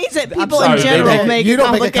 So he said people in general make it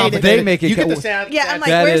complicated. They make it. You get the sound. Yeah, I'm like,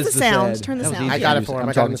 where's the sound? Turn the sound. I got it for him.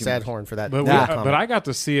 I got him the sad horn for that. But I got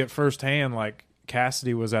to see it firsthand. Like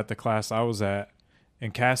Cassidy was at the class I was at,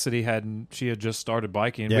 and Cassidy had just started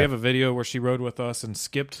biking. Yeah. We have a video where she rode with us and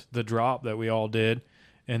skipped the drop that we all did,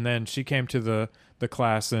 and then she came to the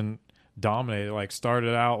class and dominated. Like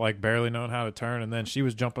started out like barely knowing how to turn, and then she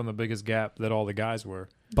was jumping the biggest gap that all the guys were.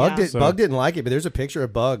 Bug didn't like it, but there's a picture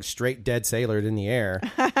of Bug straight dead sailored in the air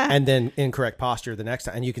and then incorrect posture the next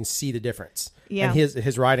time, and you can see the difference. Yeah. And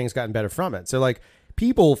his riding's gotten better from it. So like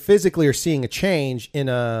people physically are seeing a change in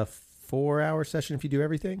a 4-hour session if you do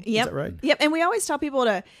everything. Yep. Is that right? Yep. And we always tell people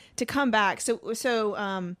to come back. So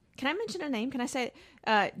can I mention a name? Can I say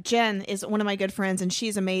Jen is one of my good friends, and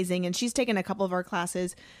she's amazing, and she's taken a couple of our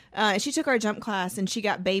classes. She took our jump class, and she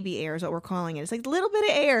got baby air is what we're calling it. It's like a little bit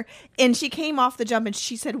of air, and she came off the jump, and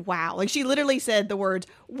she said, wow. Like, she literally said the words,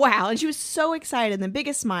 wow, and she was so excited, and the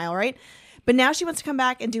biggest smile, right? But now she wants to come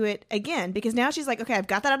back and do it again, because now she's like, okay, I've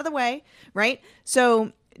got that out of the way, right?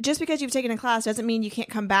 So just because you've taken a class doesn't mean you can't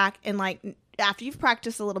come back and, like, after you've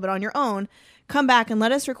practiced a little bit on your own, come back and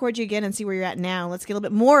let us record you again and see where you're at now. Let's get a little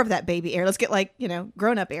bit more of that baby air. Let's get, like,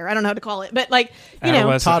 grown up air. I don't know how to call it, but, like,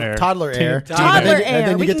 toddler air. Toddler air. And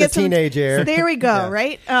then you get the teenage air. So there we go,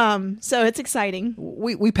 right? So it's exciting.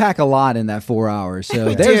 We pack a lot in that 4 hours.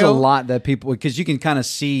 So there's a lot that people, because you can kind of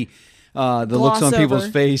see the looks on people's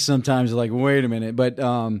face sometimes, like, wait a minute. But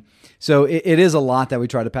so it is a lot that we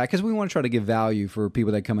try to pack, because we want to try to give value for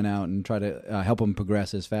people that are coming out and try to help them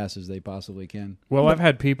progress as fast as they possibly can. Well, I've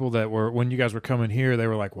had people that were, when you guys were coming here, they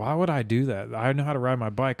were like, why would I do that? I know how to ride my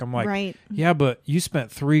bike. I'm like, right. Yeah, but you spent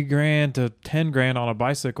 $3,000 to $10,000 on a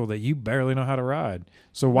bicycle that you barely know how to ride.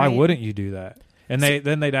 So why wouldn't you do that? And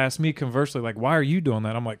then they'd ask me conversely, like, why are you doing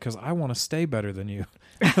that? I'm like, because I want to stay better than you.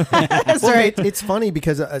 That's right. It's funny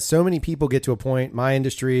because so many people get to a point, my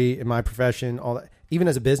industry, in my profession, all that, even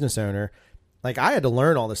as a business owner, like, I had to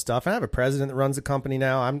learn all this stuff. And I have a president that runs the company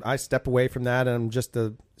now. I step away from that, and I'm just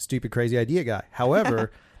a stupid, crazy idea guy. However,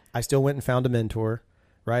 I still went and found a mentor,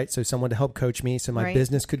 right? So someone to help coach me so my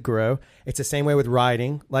business could grow. It's the same way with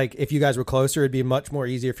riding. Like, if you guys were closer, it'd be much more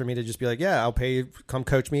easier for me to just be like, yeah, I'll pay you, come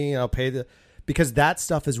coach me, and I'll pay because that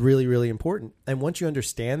stuff is really, really important. And once you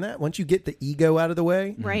understand that, once you get the ego out of the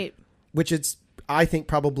way, right, which it's, I think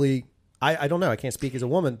probably, I don't know, I can't speak as a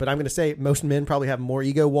woman, but I'm going to say most men probably have more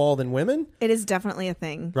ego wall than women. It is definitely a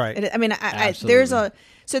thing. Right.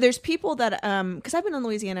 There's people that, because I've been in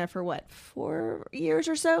Louisiana for 4 years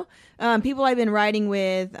or so, people I've been riding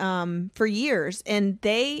with for years, and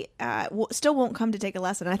they still won't come to take a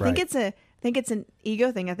lesson. And I think it's an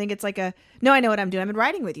ego thing. I think it's like no, I know what I'm doing. I've been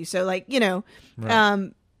riding with you. So, like,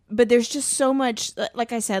 right. But there's just so much,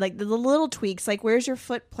 like I said, like the little tweaks, like where's your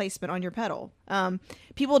foot placement on your pedal?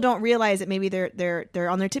 People don't realize that maybe they're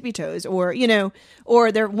on their tippy toes, or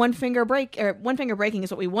they're one finger braking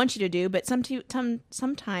is what we want you to do. But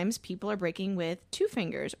sometimes people are braking with 2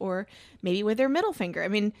 fingers, or maybe with their middle finger. I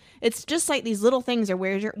mean, it's just like these little things are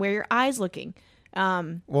where your eyes looking.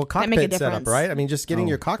 Well, cockpit setup, right? I mean, just getting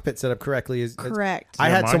your cockpit set up correctly is correct. I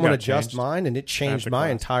had someone adjust mine, and it changed my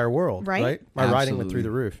entire world. Right? My riding went through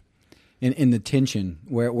the roof. In the tension,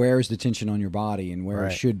 where is the tension on your body, and where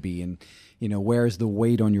it should be, and where's the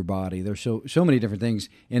weight on your body? There's so many different things,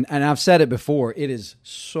 and I've said it before. It is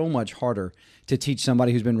so much harder to teach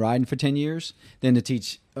somebody who's been riding for 10 years than to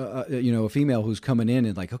teach a female who's coming in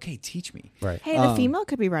and like, okay, teach me. Right. Hey, the female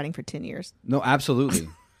could be riding for 10 years. No, absolutely.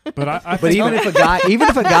 But but even if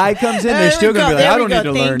a guy comes in, they're still going to be like, I don't need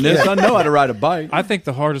to learn this. I know how to ride a bike. I think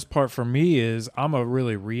the hardest part for me is I'm a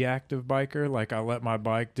really reactive biker. Like, I let my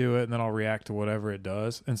bike do it, and then I'll react to whatever it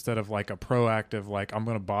does, instead of like a proactive, like I'm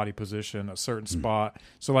going to body position a certain spot.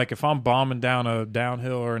 So like if I'm bombing down a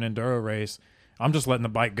downhill or an enduro race, I'm just letting the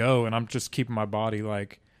bike go, and I'm just keeping my body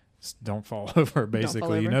like, don't fall over,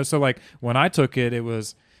 basically. So like when I took it, it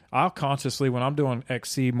was, I'll consciously, when I'm doing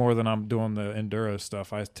XC more than I'm doing the enduro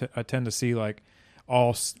stuff, I tend to see like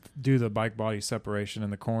I'll do the bike body separation in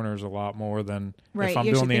the corners a lot more than if I'm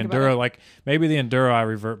doing the enduro. Like maybe the enduro, I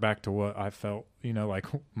revert back to what I felt, like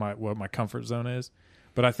what my comfort zone is.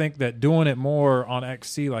 But I think that doing it more on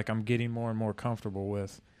XC, like I'm getting more and more comfortable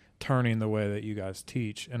with turning the way that you guys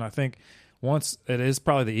teach. And I think once it is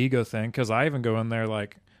probably the ego thing, because I even go in there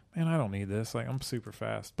like, man, I don't need this. Like, I'm super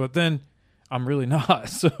fast. But then I'm really not.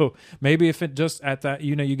 So maybe if it just at that,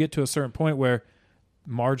 you get to a certain point where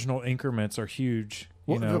marginal incements are huge.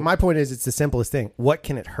 My point is, it's the simplest thing. What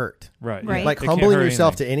can it hurt? Right. Like humbling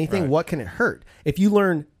yourself to anything. Right. What can it hurt? If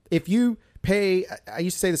you pay, I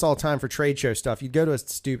used to say this all the time for trade show stuff. You'd go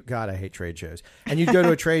to God, I hate trade shows. And you'd go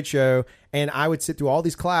to a trade show, and I would sit through all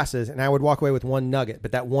these classes, and I would walk away with one nugget.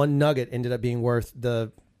 But that one nugget ended up being worth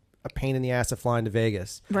a pain in the ass of flying to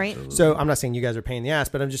Vegas. Right. So I'm not saying you guys are a pain in the ass,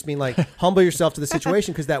 but I'm just mean like humble yourself to the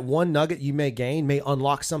situation, because that one nugget you may gain may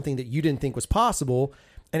unlock something that you didn't think was possible.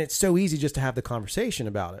 And it's so easy just to have the conversation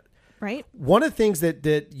about it. Right. One of the things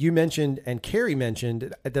that you mentioned and Carrie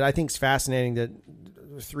mentioned that I think is fascinating, that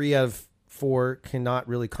 3 out of 4 cannot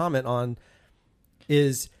really comment on,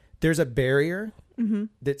 is there's a barrier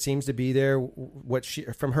that seems to be there,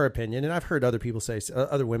 from her opinion, and I've heard other people say,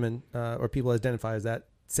 other women or people identify as that,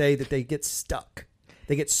 say that they get stuck.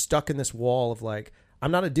 They get stuck in this wall of like,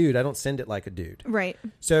 I'm not a dude. I don't send it like a dude. Right.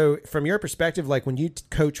 So from your perspective, like when you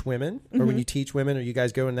coach women or when you teach women or you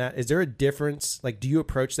guys go in that, is there a difference? Like, do you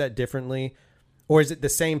approach that differently? Or is it the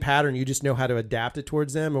same pattern? You just know how to adapt it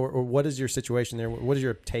towards them? Or what is your situation there? What is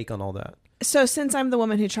your take on all that? So since I'm the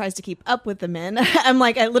woman who tries to keep up with the men, I'm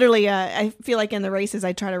like, I feel like in the races,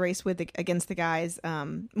 I try to race against the guys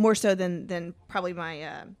more so than probably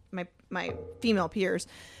my female peers.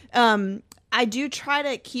 I do try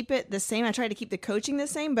to keep it the same. I try to keep the coaching the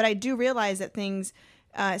same, but I do realize that things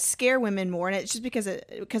scare women more, and it's just because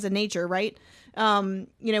of nature, right?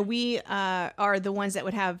 We are the ones that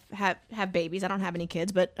would have babies. I don't have any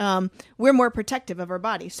kids, but we're more protective of our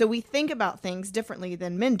body. So we think about things differently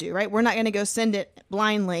than men do, right? We're not going to go send it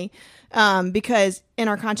blindly because in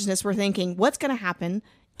our consciousness, we're thinking, what's going to happen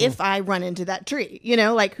if I run into that tree?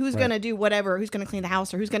 Like who's going to do whatever, who's going to clean the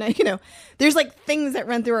house, or who's going to, there's like things that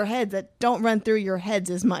run through our heads that don't run through your heads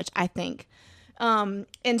as much, I think. And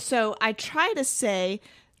so I try to say,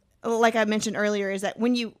 like I mentioned earlier, is that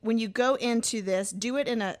when you go into this, do it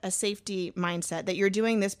in a safety mindset, that you're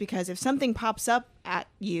doing this because if something pops up at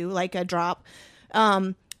you, like a drop,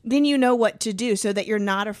 then you know what to do so that you're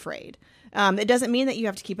not afraid. It doesn't mean that you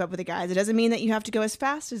have to keep up with the guys. It doesn't mean that you have to go as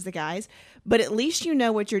fast as the guys, but at least you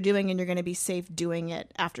know what you're doing and you're going to be safe doing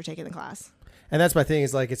it after taking the class. And that's my thing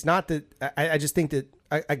is like, it's not that I just think that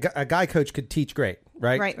a guy coach could teach great,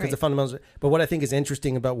 right? Right. Because the fundamentals. But what I think is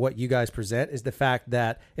interesting about what you guys present is the fact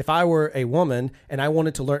that if I were a woman and I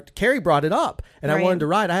wanted to learn, Carrie brought it up, and I wanted to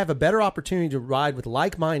ride, I have a better opportunity to ride with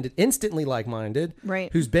instantly like-minded, right?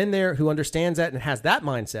 Who's been there, who understands that and has that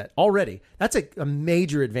mindset already. That's a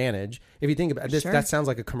major advantage. If you think about this, that sounds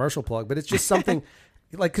like a commercial plug, but it's just something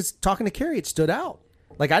like, because talking to Carrie, it stood out.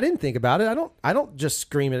 Like, I didn't think about it. I don't just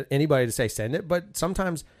scream at anybody to say send it, but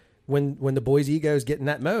sometimes when the boys' egos get in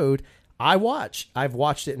that mode, I've watched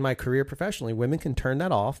it in my career professionally. Women can turn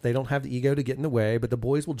that off. They don't have the ego to get in the way, but the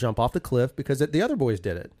boys will jump off the cliff because the other boys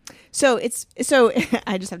did it. So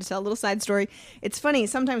I just have to tell a little side story. It's funny.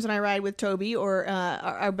 Sometimes when I ride with Toby or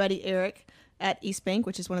our buddy Eric at East Bank,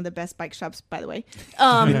 which is one of the best bike shops, by the way.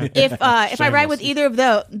 If I ride with either of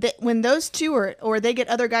those, when those two or they get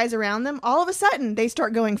other guys around them, all of a sudden they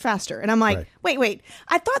start going faster, and I'm like, wait,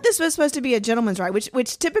 I thought this was supposed to be a gentleman's ride,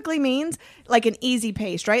 which typically means like an easy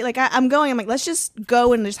pace, right? Like I'm like, let's just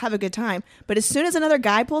go and just have a good time. But as soon as another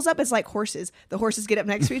guy pulls up, it's like horses. The horses get up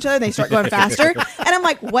next to each other, and they start going faster, and I'm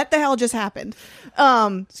like, what the hell just happened?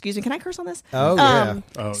 Excuse me, can I curse on this? Oh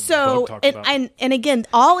yeah. So and again,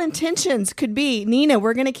 all intentions could be, Nina,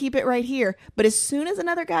 we're going to keep it right here. But as soon as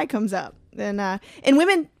another guy comes up, then and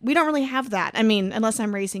women, we don't really have that. I mean, unless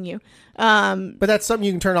I'm racing you. But that's something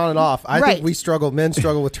you can turn on and off. I think men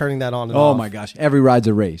struggle with turning that on and off. Oh my gosh, every ride's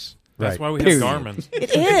a race. That's why we have Garmin.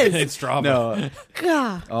 It is. It's Strava. No.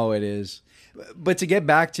 God. Oh, it is. But to get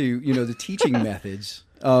back to the teaching methods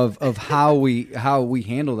of how we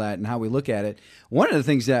handle that and how we look at it. One of the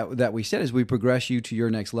things that we said is we progress you to your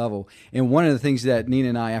next level. And one of the things that Nina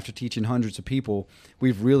and I, after teaching hundreds of people,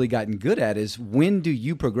 we've really gotten good at is when do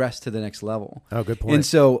you progress to the next level? Oh, good point. And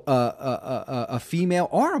so a female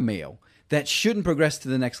or a male that shouldn't progress to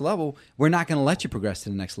the next level, we're not going to let you progress to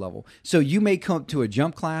the next level. So you may come to a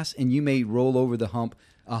jump class and you may roll over the hump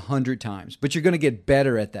 100 times, but you're going to get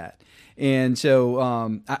better at that. And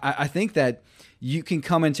so I think that you can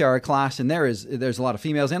come into our class and there's a lot of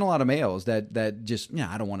females and a lot of males that just,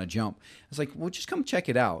 I don't want to jump. It's like, well, just come check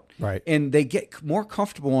it out. Right. And they get more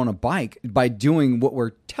comfortable on a bike by doing what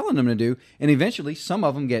we're telling them to do. And eventually some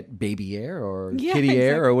of them get baby air or kitty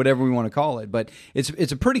air or whatever we want to call it. But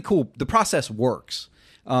it's a pretty cool, the process works.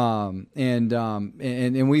 And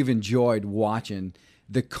we've enjoyed watching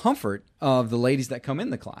the comfort of the ladies that come in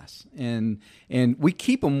the class, and we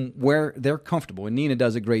keep them where they're comfortable. And Nina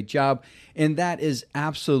does a great job, and that is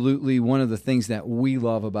absolutely one of the things that we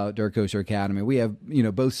love about Dirt Coaster Academy. We have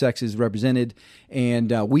both sexes represented,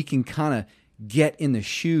 and we can kind of get in the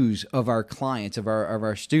shoes of our clients, of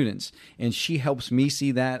our students, and she helps me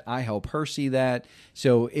see that. I help her see that.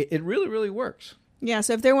 So it really, really works. Yeah,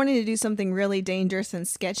 so if they're wanting to do something really dangerous and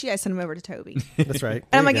sketchy, I send them over to Toby. That's right.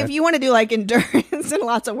 And I'm like, if you want to do like endurance and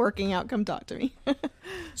lots of working out, come talk to me.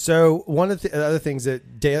 So one of the other things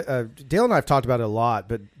that Dale and I have talked about it a lot,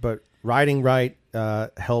 but riding right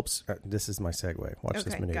helps. This is my segue. Watch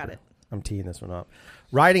this maneuver. Got it. I'm teeing this one up.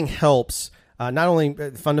 Riding helps not only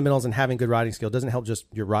fundamentals and having good riding skill. It doesn't help just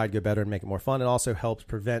your ride go better and make it more fun. It also helps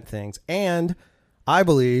prevent things. And I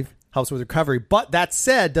believe helps with recovery. But that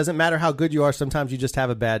said, doesn't matter how good you are. Sometimes you just have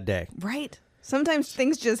a bad day. Right. Sometimes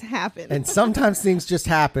things just happen. And sometimes things just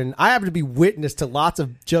happen. I happen to be witness to lots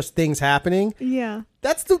of just things happening. Yeah.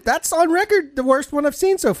 That's on record the worst one I've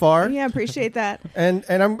seen so far. Yeah, appreciate that. And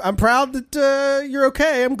I'm proud that you're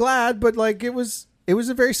okay. I'm glad, but like it was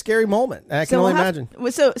a very scary moment. I can only imagine.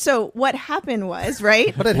 So what happened was,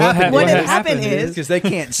 right? What had happened? What had happened is because they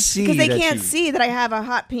can't see. Because they can't see that I have a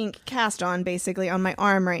hot pink cast on, basically, on my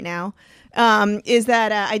arm right now. Is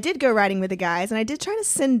that I did go riding with the guys, and I did try to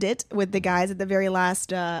send it with the guys at the very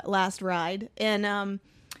last ride,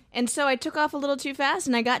 and so I took off a little too fast,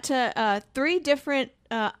 and I got to 3 different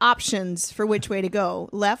options for which way to go.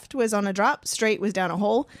 Left was on a drop, straight was down a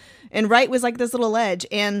hole, and right was like this little ledge.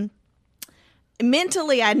 And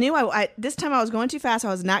mentally, I knew I this time I was going too fast. I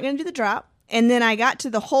was not going to do the drop. And then I got to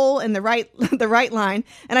the hole in the right line,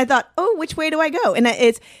 and I thought, oh, which way do I go? And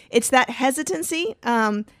it's that hesitancy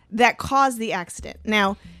that caused the accident.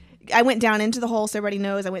 Now, I went down into the hole, so everybody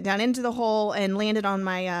knows. I went down into the hole and landed on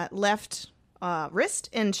my left wrist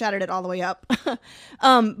and shattered it all the way up.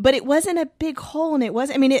 But it wasn't a big hole, and it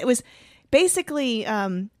was basically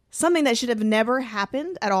something that should have never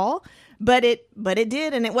happened at all. But it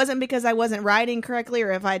did, and it wasn't because I wasn't riding correctly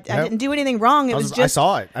or if I didn't do anything wrong. It was just... I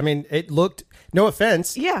saw it. I mean, it looked, no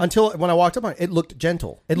offense, until when I walked up on it, it looked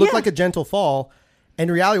gentle. It looked like a gentle fall. And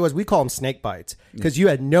the reality was we call them snake bites because you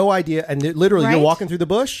had no idea. And literally you're walking through the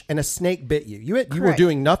bush and a snake bit you. You were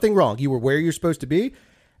doing nothing wrong. You were where you're supposed to be.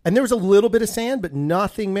 And there was a little bit of sand, but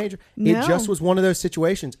nothing major. No. It just was one of those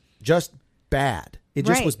situations, just bad. It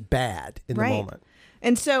just was bad in the moment.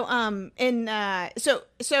 And so,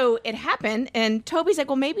 so it happened, and Toby's like,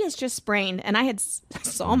 well, maybe it's just sprained. And I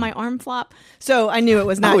saw my arm flop, so I knew it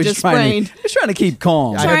was not just sprained. I was trying to keep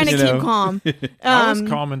calm. Trying to keep calm. I was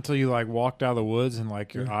calm until you like walked out of the woods and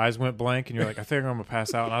like your eyes went blank and you're like, I think I'm gonna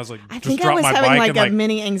pass out. And I was like, I think I was having like a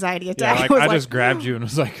mini anxiety attack. Yeah, I just grabbed you and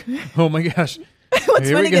was like, oh my gosh. What's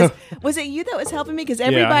funny is, was it you that was helping me? Because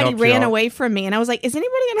everybody ran away from me, and I was like, is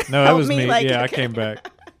anybody gonna help me? No, that was me. Like, I came back.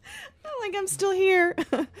 Like I'm still here.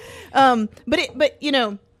 But you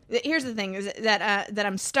know, here's the thing: is that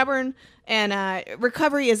I'm stubborn, and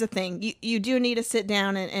recovery is a thing. You do need to sit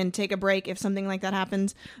down and take a break if something like that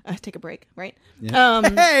happens. Take a break, right? Yeah.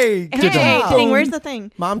 Hey, thing. Where's the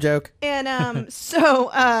thing? Mom joke. And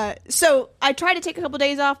so I try to take a couple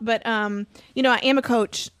days off, but you know, I am a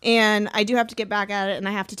coach, and I do have to get back at it, and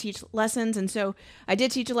I have to teach lessons, and so I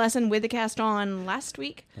did teach a lesson with the cast on last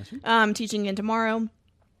week. Teaching again tomorrow.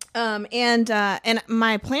 And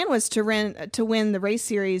my plan was to win the race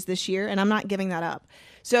series this year, and I'm not giving that up.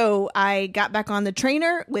 So I got back on the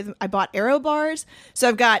trainer I bought aero bars. So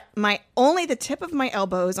I've got only the tip of my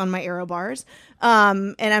elbows on my aero bars.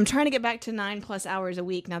 And I'm trying to get back to 9+ hours a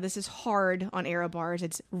week. Now this is hard on aero bars.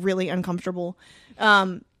 It's really uncomfortable. But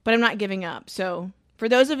I'm not giving up. So for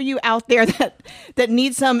those of you out there that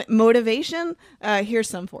need some motivation, here's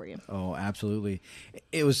some for you. Oh, absolutely.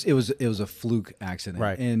 It was a fluke accident,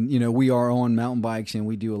 right? And you know, we are on mountain bikes, and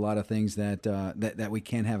we do a lot of things that we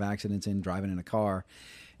can have accidents in driving in a car,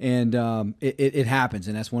 and it happens,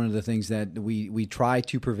 and that's one of the things that we try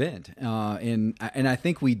to prevent. And I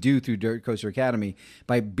think we do through Dirt Coaster Academy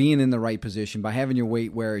by being in the right position, by having your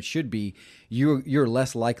weight where it should be. You're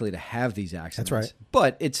less likely to have these accidents. That's right.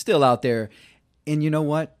 But it's still out there. And you know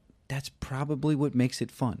what? That's probably what makes it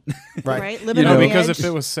fun. Right? You know, because if it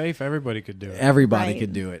was safe, everybody could do it. Everybody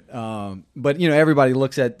could do it. But, you know, everybody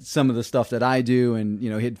looks at some of the stuff that I do and, you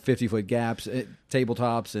know, hit 50-foot gaps,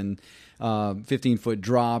 tabletops and 15-foot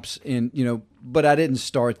drops. And, you know, but I didn't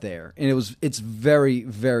start there. And it's very,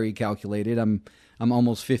 very calculated. I'm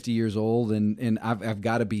almost 50 years old, and I've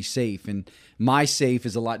got to be safe. And my safe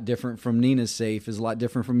is a lot different from Nina's safe, is a lot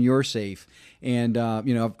different from your safe. And,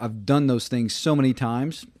 you know, I've done those things so many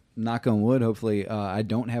times. Knock on wood. Hopefully, I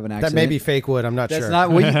don't have an accident. That may be fake wood. I'm not sure. That's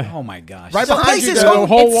not what oh, my gosh. Right behind you, it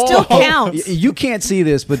still counts. You can't see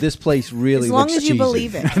this, but this place really as long looks as you cheesy.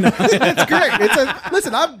 believe it. It's great.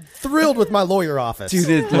 Listen, I'm thrilled with my lawyer office. Dude,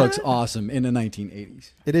 it looks awesome in the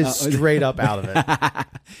 1980s. It is straight up out of it.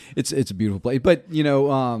 It's a beautiful place. But, you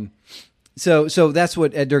know, so that's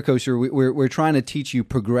what at Dirt Coaster we're trying to teach you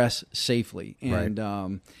progress safely, and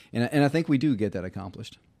and I think we do get that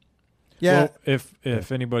accomplished. Yeah. Well,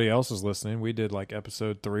 if anybody else is listening, we did like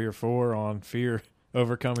episode 3 or 4 on fear,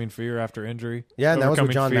 overcoming fear after injury. Yeah, and that was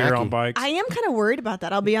with John fear Mackey. on bikes. I am kind of worried about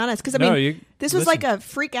that. I'll be honest, because this was like a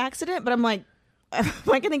freak accident, but I'm like, am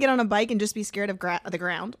I going to get on a bike and just be scared of the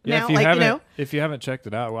ground? Yeah, now, if you haven't checked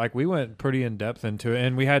it out, like we went pretty in depth into it,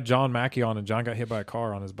 and we had John Mackey on, and John got hit by a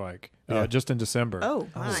car on his bike just in December. Oh,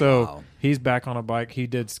 my. So he's back on a bike. He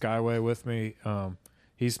did Skyway with me.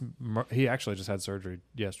 He actually just had surgery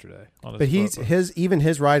yesterday on his But foot.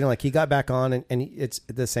 his riding, like he got back on and it's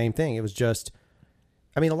the same thing. It was just,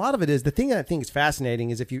 I mean, a lot of it is the thing that I think is fascinating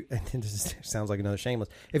is if you, and this sounds like another shameless,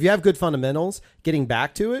 if you have good fundamentals, getting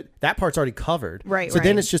back to it, that part's already covered. Right. So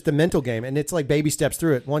then it's just the mental game, and it's like baby steps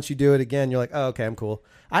through it. Once you do it again, you're like, oh, okay, I'm cool.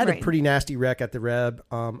 I had a pretty nasty wreck at the Reb.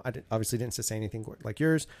 Obviously didn't sustain anything like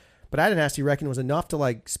yours, but I had a nasty wreck and it was enough to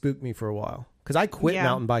like spook me for a while because I quit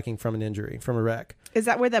mountain biking from an injury, from a wreck. Is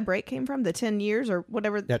that where that break came from? The 10 years or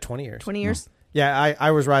whatever? Yeah, 20 years. 20 years? Yeah,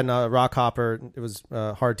 I was riding a rock hopper. It was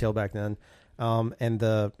hardtail back then. And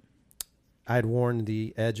I had worn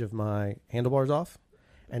the edge of my handlebars off.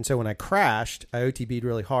 And so when I crashed, I OTB'd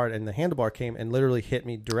really hard and the handlebar came and literally hit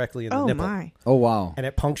me directly in the nipple. My. Oh, wow. And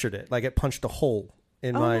it punctured it. Like it punched a hole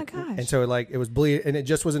in my gosh. And so it was bleeding and it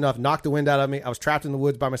just was enough, knocked the wind out of me. I was trapped in the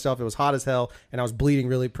woods by myself. It was hot as hell and I was bleeding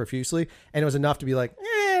really profusely. And it was enough to be like,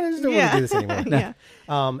 I just don't want to do this anymore.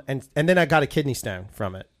 And then I got a kidney stone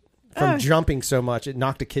from it. From jumping so much, it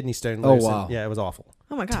knocked a kidney stone loose. Oh, wow. Yeah, it was awful.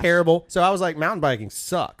 Oh my gosh. Terrible. So I was like, mountain biking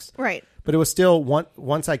sucks. Right. But it was still,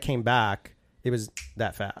 once I came back, it was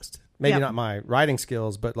that fast. Maybe not my riding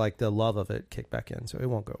skills, but like the love of it kicked back in. So it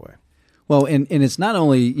won't go away. Well, and it's not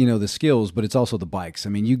only, the skills, but it's also the bikes. I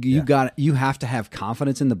mean, you have to have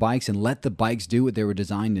confidence in the bikes and let the bikes do what they were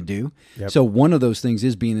designed to do. Yep. So one of those things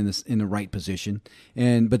is being in the right position.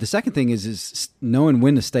 But the second thing is knowing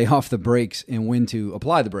when to stay off the brakes and when to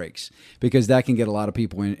apply the brakes, because that can get a lot of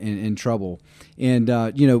people in trouble. And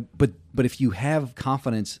but if you have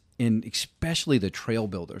confidence in especially the trail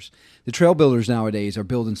builders nowadays are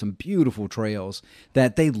building some beautiful trails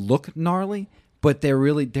that they look gnarly, but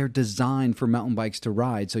they're designed for mountain bikes to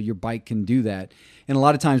ride, so your bike can do that. And a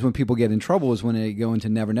lot of times when people get in trouble is when they go into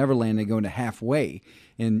Never Never Land, they go into halfway,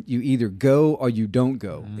 and you either go or you don't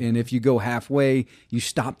go. Mm-hmm. And if you go halfway, you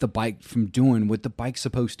stop the bike from doing what the bike's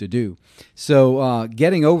supposed to do. So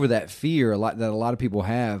getting over that fear that a lot of people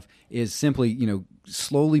have is simply,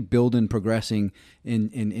 slowly building, progressing,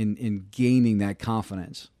 and gaining that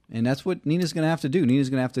confidence. And that's what Nina's going to have to do. Nina's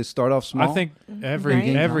going to have to start off small. I think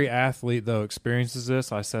every athlete, though, experiences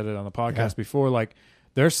this. I said it on the podcast before. Like,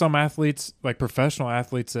 there's some athletes, like professional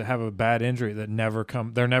athletes, that have a bad injury that never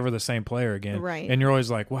come. They're never the same player again. Right. And you're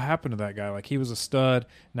always like, what happened to that guy? Like, he was a stud.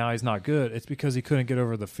 Now he's not good. It's because he couldn't get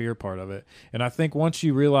over the fear part of it. And I think once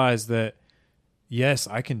you realize that, yes,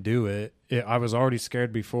 I can do it. I was already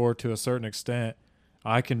scared before to a certain extent.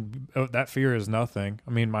 That fear is nothing. I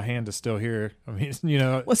mean, my hand is still here. I mean,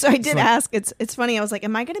 Well, so I did ask, it's funny. I was like,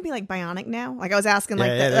 am I going to be like bionic now? Like I was asking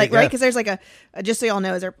right? Because there's like just so y'all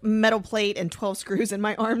know, there's a metal plate and 12 screws in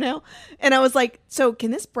my arm now. And I was like, so can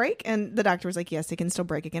this break? And the doctor was like, yes, it can still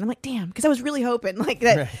break again. I'm like, damn. Cause I was really hoping like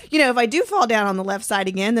that, if I do fall down on the left side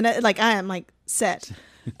again, then I am like set.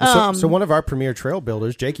 So one of our premier trail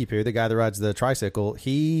builders, Jakey Poo, the guy that rides the tricycle,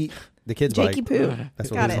 the kid's Jakey bike. Poo. That's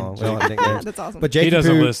what he's called. We don't have nicknames. That's awesome. But Jakey he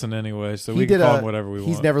doesn't Poo, listen anyway, so we can call him whatever we want.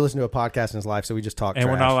 He's never listened to a podcast in his life, so we just talk and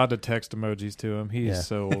trash. we're not allowed to text emojis to him. He's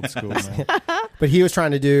so old school, man. But he was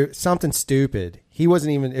trying to do something stupid.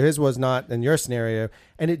 His was not in your scenario,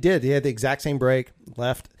 and it did. He had the exact same break,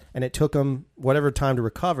 left, and it took him whatever time to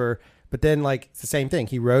recover. But then, like, it's the same thing.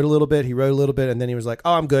 He rode a little bit, and then he was like,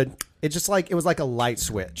 oh, I'm good. It's just like, it was like a light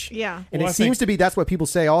switch. Yeah. And it seems to be, that's what people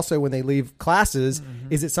say also when they leave classes,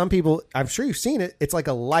 is that some people, I'm sure you've seen it, it's like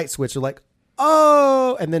a light switch. They're like,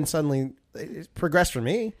 oh, and then suddenly it progressed for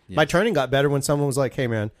me. Yes. My turning got better when someone was like, hey,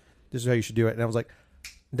 man, this is how you should do it. And I was like,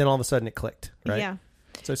 then all of a sudden it clicked, right? Yeah.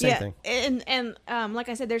 So same thing. And like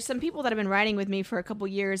I said, there's some people that have been riding with me for a couple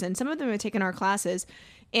years, and some of them have taken our classes.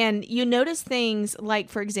 And you notice things like,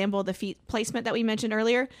 for example, the feet placement that we mentioned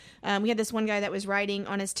earlier. We had this one guy that was riding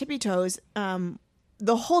on his tippy toes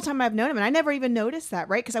the whole time I've known him, and I never even noticed that,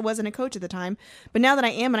 right? Because I wasn't a coach at the time. But now that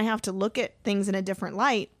I am, and I have to look at things in a different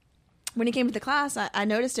light, when he came to the class, I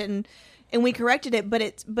noticed it, and we corrected it.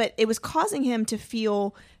 But it was causing him to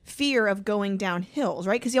feel fear of going down hills,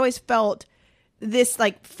 right? Because he always felt this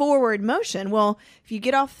like forward motion. Well, if you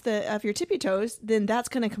get off your tippy toes, then that's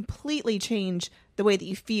going to completely change the way that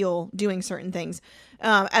you feel doing certain things,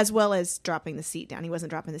 as well as dropping the seat down. He wasn't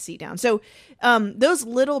dropping the seat down. So those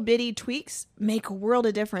little bitty tweaks make a world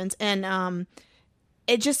of difference. And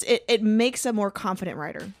it makes a more confident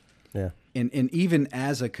rider. Yeah. And even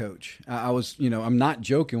as a coach, I was, I'm not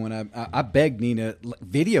joking when I begged Nina,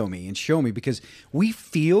 video me and show me, because we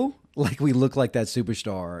feel like we look like that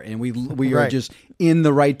superstar, and we are just in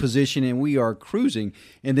the right position, and we are cruising,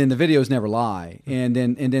 and then the videos never lie. And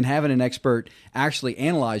then having an expert actually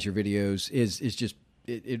analyze your videos is just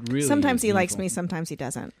it really. Sometimes he painful. likes me, sometimes he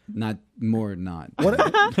doesn't. Not more, not.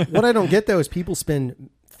 What I don't get though is people spend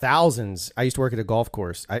thousands. I used to work at a golf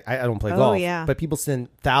course. I don't play golf, yeah. but people spend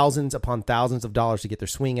thousands upon thousands of dollars to get their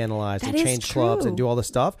swing analyzed and change clubs and do all this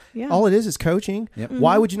stuff. Yeah. All it is coaching. Yep.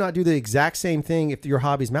 Why would you not do the exact same thing if your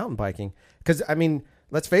hobby's mountain biking? Because, I mean,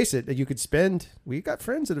 let's face it, you could spend, we got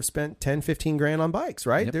friends that have spent 10, 15 grand on bikes,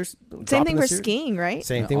 right? Yep. There's Same thing for skiing, right?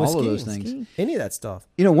 Same thing all with of skiing. those things. Skiing. Any of that stuff.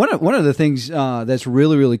 You know, one of the things that's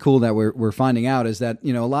really, really cool that we're finding out is that,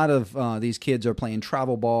 you know, a lot of these kids are playing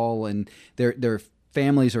travel ball and their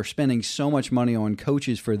families are spending so much money on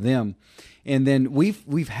coaches for them. And then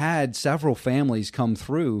we've had several families come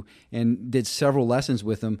through and did several lessons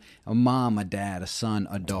with them, a mom, a dad, a son,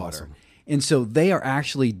 a daughter. Awesome. And so they are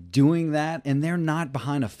actually doing that, and they're not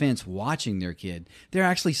behind a fence watching their kid. They're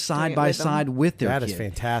actually side by side with their kid. That is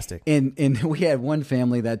fantastic. And we had one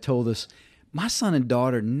family that told us, my son and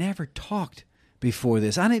daughter never talked before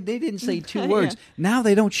this. They didn't say two words. Now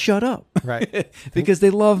they don't shut up. Right. Because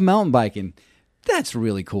they love mountain biking. That's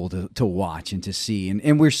really cool to watch and to see.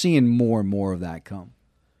 And we're seeing more and more of that come.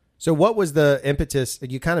 So what was the impetus?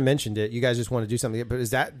 You kind of mentioned it. You guys just want to do something, but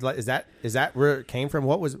is that where it came from?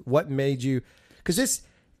 What made you? Because this,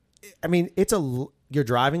 I mean, you're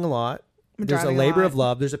driving a lot. There's a labor of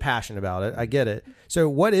love. There's a passion about it. I get it. So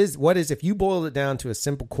what is if you boil it down to a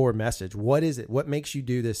simple core message? What is it? What makes you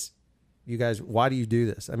do this? You guys, why do you do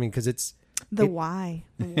this? I mean, because it's why.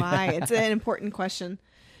 It's an important question.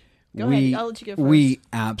 Go ahead. I'll let you go first. We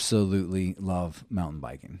absolutely love mountain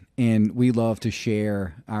biking, and we love to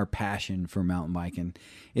share our passion for mountain biking.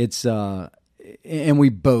 It's and we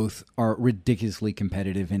both are ridiculously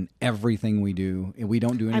competitive in everything we do. We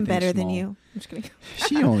don't do anything I'm better than small. you. I'm just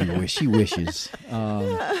kidding. She wishes.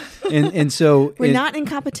 And so we're not in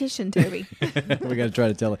competition, Toby. We got to try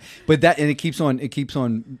to tell it, but it keeps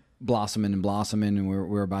on blossoming and blossoming, and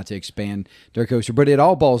we're about to expand Dirt Coaster. But it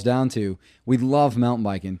all boils down to we love mountain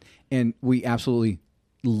biking, and we absolutely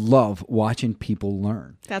love watching people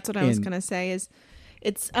learn. That's what I was going to say is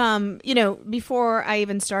it's, you know, before I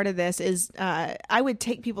even started this is I would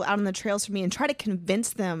take people out on the trails for me and try to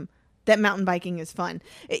convince them that mountain biking is fun.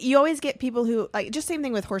 You always get people who, like, just same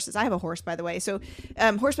thing with horses. I have a horse, by the way. So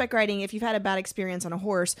horseback riding, if you've had a bad experience on a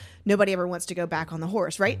horse, nobody ever wants to go back on the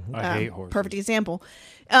horse, right? I hate horses. Perfect example.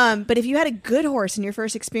 But if you had a good horse and your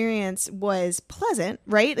first experience was pleasant,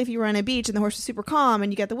 right? If you were on a beach and the horse was super calm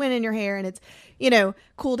and you got the wind in your hair and it's, you know,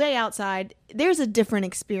 cool day outside, there's a different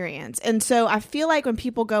experience. And so I feel like when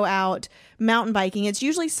people go out mountain biking, it's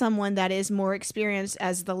usually someone that is more experienced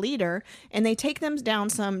as the leader, and they take them down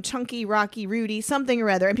some chunky, rocky, rooty, something or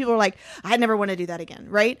other. And people are like, I never want to do that again,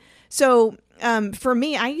 right? So for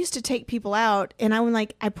me, I used to take people out and I was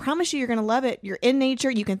like, I promise you're going to love it. You're in nature.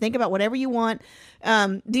 You can think about whatever you want.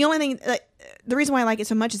 The only thing, the reason why I like it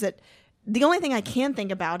so much is that the only thing I can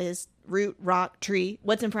think about is root, rock, tree,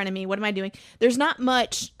 what's in front of me, what am I doing? There's not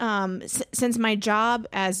much, since my job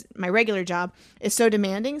as my regular job is so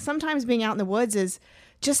demanding, sometimes being out in the woods is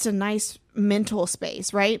just a nice mental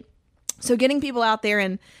space, right? So getting people out there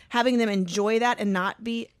and having them enjoy that and not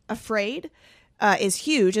be afraid is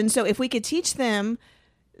huge. And so if we could teach them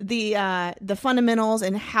the fundamentals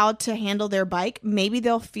and how to handle their bike, maybe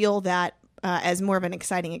they'll feel that as more of an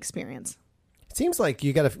exciting experience. It seems like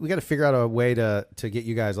we got to figure out a way to get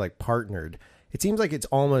you guys like partnered. It seems like it's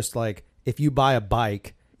almost like if you buy a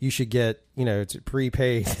bike, you should get, you know, it's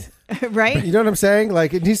prepaid. Right? You know what I'm saying?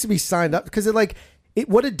 Like it needs to be signed up because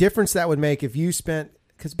what a difference that would make if you spent,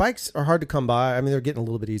 because bikes are hard to come by. I mean, they're getting a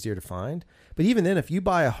little bit easier to find. But even then, if you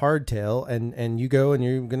buy a hardtail and you go and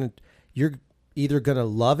you're either gonna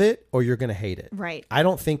love it or you're gonna hate it. Right. I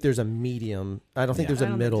don't think there's a medium. I don't think there's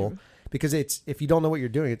a middle. Because if you don't know what you're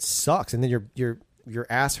doing, it sucks, and then your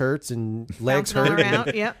ass hurts and legs Bouncing all hurt,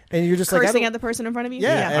 around, yep. and you're just cursing like at the person in front of you.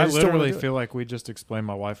 Yeah. I just don't wanna literally do it. feel like we just explained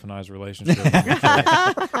my wife and I's relationship.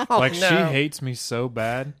 Like she hates me so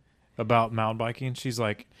bad about mountain biking. She's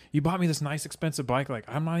like, "You bought me this nice expensive bike. Like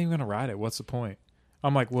I'm not even gonna ride it. What's the point?"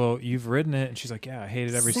 I'm like, "Well, you've ridden it," and she's like, "Yeah, I hate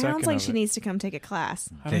it every second." Sounds like of she it. needs to come take a class.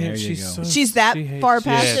 I don't know, There you she's go. so- She's that she hates- far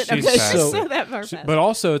past it. she's Okay, past she's it. so that far past. But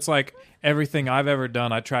also, it's like everything I've ever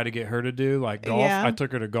done, I try to get her to do. Like golf, Yeah. I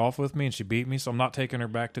took her to golf with me, and she beat me, so I'm not taking her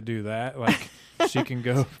back to do that. Like she can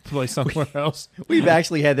go play somewhere else. We've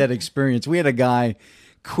actually had that experience. We had a guy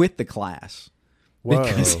quit the class. Whoa.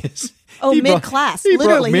 Because mid-class.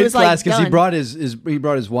 Literally, he was like, because he done. brought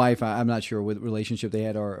his wife. I'm not sure what relationship they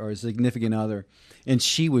had or a significant other, and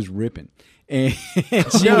she was ripping, and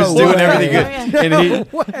she was doing way. everything good. Oh, And he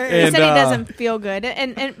He said he doesn't feel good,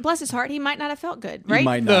 and bless his heart, he might not have felt good, right? He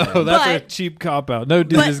might not. No, that's But- a cheap cop out. No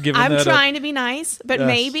dude But is giving I'm that trying to be nice, but Yes.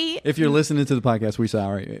 maybe, If you're listening to the podcast, we're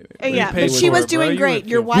sorry. yeah. paid But she for was it, bro. doing You great.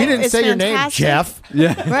 would Your feel- wife We didn't is say your name, fantastic. Jeff.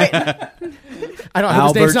 Yeah. Right? I don't know.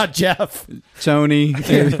 His name's not Jeff. Tony.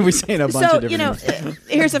 We saying a bunch of different names.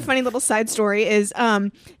 Here's a funny little side story is,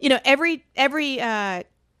 every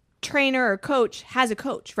trainer or coach has a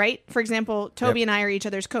coach, right? For example, Toby and I are each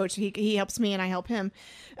other's coach. He helps me and I help him.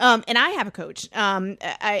 And I have a coach, an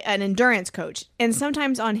endurance coach. And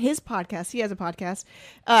sometimes on his podcast, he has a podcast,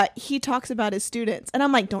 he talks about his students. And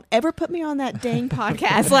I'm like, don't ever put me on that dang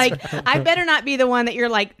podcast. Like, I better not be the one that you're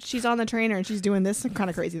like, she's on the trainer and she's doing this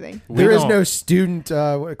kind of crazy thing. There is no student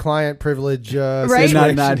client privilege Right?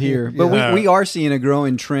 situation. Not here. But we are seeing a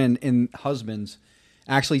growing trend in husbands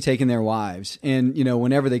actually taking their wives, and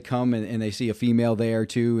whenever they come and they see a female there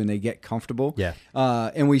too, and they get comfortable,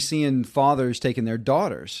 and we seeing fathers taking their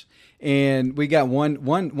daughters, and we got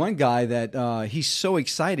one guy that he's so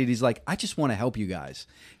excited, he's like, I just want to help you guys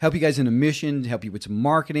in a mission, help you with some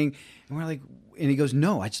marketing, and we're like, and he goes,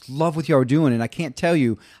 no, I just love what y'all are doing, and I can't tell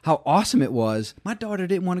you how awesome it was. My daughter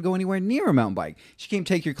didn't want to go anywhere near a mountain bike. She came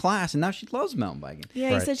take your class, and now she loves mountain biking.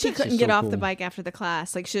 Yeah, he said she couldn't get off the bike after the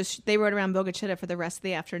class. Like, they rode around Bogachita for the rest of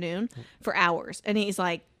the afternoon for hours, and he's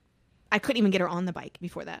like, I couldn't even get her on the bike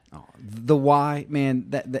before that. Oh, the why, man,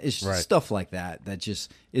 that is stuff like that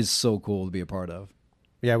just is so cool to be a part of.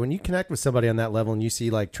 Yeah, when you connect with somebody on that level and you see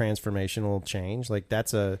like transformational change, like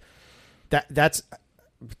that's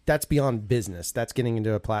beyond business. That's getting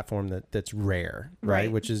into a platform that's rare,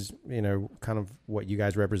 right? Which is, kind of what you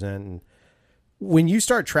guys represent. And when you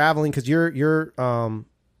start traveling, because your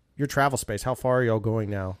travel space, how far are y'all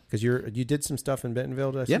going now? Because you did some stuff in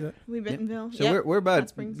Bentonville. Did I see that? Bentonville. So we're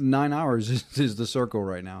about 9 hours is the circle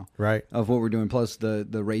right now, right? Of what we're doing, plus the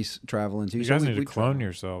race traveling too. You guys need to clone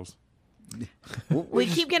yourselves. We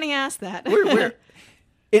keep getting asked that.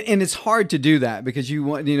 And it's hard to do that because you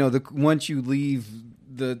want, once you leave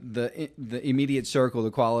the immediate circle,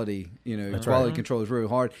 the quality, quality control is really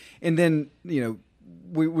hard. And then,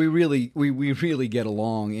 we really get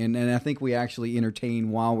along, and I think we actually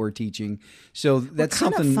entertain while we're teaching. So that's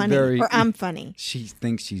something funny, very. Or I'm funny. She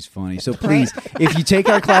thinks she's funny. So please, if you take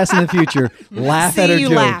our class in the future, laugh at her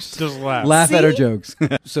jokes. Laughed. Just laugh. Laugh at her jokes.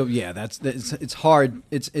 So yeah, it's hard.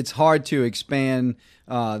 It's hard to expand.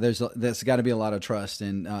 There's got to be a lot of trust,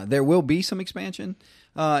 and there will be some expansion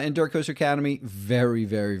in Dirt Coaster Academy. Very,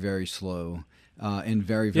 very, very slow. And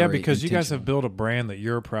very, very because you guys have built a brand that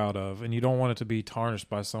you're proud of, and you don't want it to be tarnished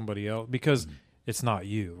by somebody else because it's not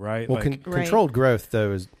you, right? Well, controlled growth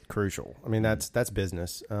though is crucial. I mean, that's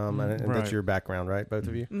business, and that's your background, right? Both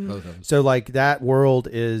of you, both of them. So like that world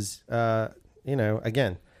is,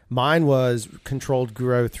 again, mine was controlled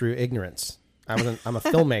growth through ignorance. I'm a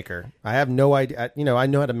filmmaker. I have no idea. I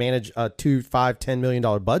know how to manage a $2, $5, $10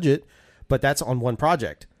 million budget, but that's on one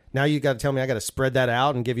project. Now you got to tell me I got to spread that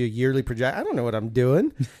out and give you a yearly project. I don't know what I'm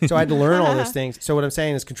doing. So I had to learn all those things. So what I'm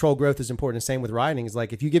saying is controlled growth is important. The same with riding is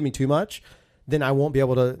like, if you give me too much, then I won't be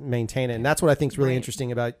able to maintain it. And that's what I think is really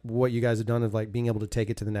interesting about what you guys have done of like being able to take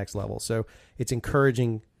it to the next level. So it's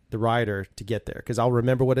encouraging the rider to get there, because I'll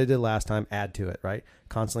remember what I did last time, add to it, right?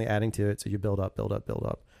 Constantly adding to it. So you build up.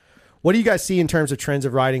 What do you guys see in terms of trends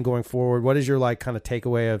of riding going forward? What is your like kind of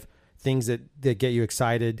takeaway of things that get you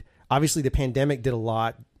excited? Obviously the pandemic did a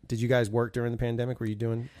lot. Did you guys work during the pandemic? Were you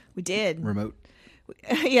doing? We did. Remote?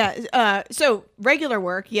 Yeah. So regular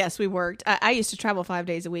work, yes, we worked. I used to travel 5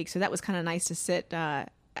 days a week, so that was kind of nice to sit.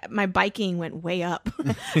 My biking went way up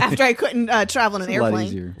after I couldn't travel in an airplane. A lot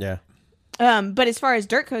easier. Yeah. But as far as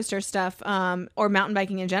dirt coaster stuff, or mountain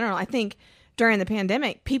biking in general, I think during the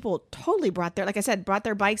pandemic, people totally brought their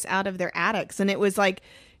bikes out of their attics, and it was like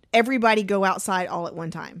everybody go outside all at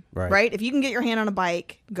one time, right? If you can get your hand on a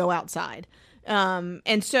bike, go outside.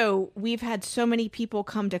 And so we've had so many people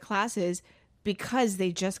come to classes because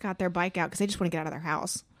they just got their bike out because they just want to get out of their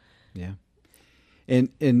house. Yeah.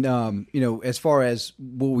 And as far as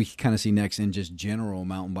what we kind of see next in just general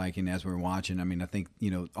mountain biking as we're watching, I mean, I think,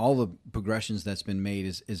 all the progressions that's been made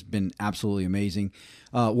has been absolutely amazing.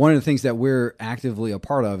 One of the things that we're actively a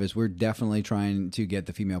part of is we're definitely trying to get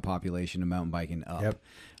the female population of mountain biking up.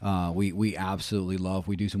 Yep. We absolutely love,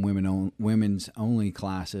 we do some women's only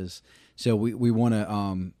classes. So we want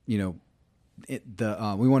to,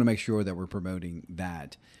 we want to make sure that we're promoting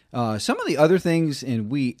that. Some of the other things,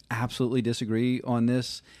 and we absolutely disagree on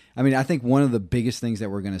this. I mean, I think one of the biggest things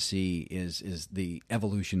that we're going to see is the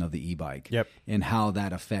evolution of the e-bike. Yep. And how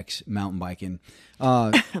that affects mountain biking.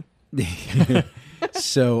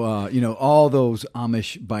 So, all those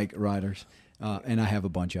Amish bike riders. And I have a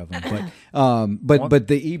bunch of them, but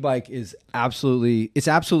the e-bike is absolutely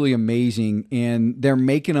amazing, and they're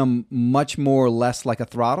making them much more or less like a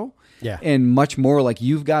throttle, and much more like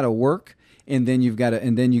you've got to work, and then you get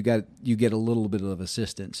a little bit of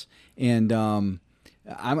assistance, and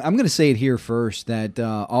I'm going to say it here first that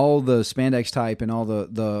all the spandex type and all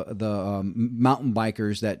the mountain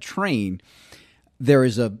bikers that train, there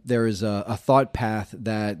is a thought path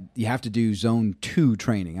that you have to do zone 2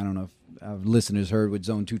 training. I don't know if listeners heard what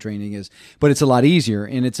zone 2 training is, but it's a lot easier,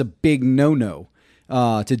 and it's a big no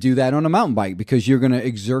to do that on a mountain bike because you're going to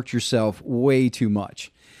exert yourself way too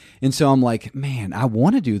much. And so I'm like, man, I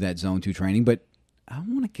want to do that zone 2 training, but I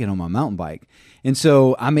want to get on my mountain bike. And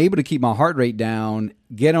so I'm able to keep my heart rate down,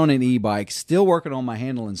 get on an e-bike, still working on my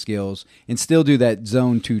handling skills, and still do that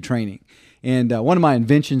zone 2 training. And one of my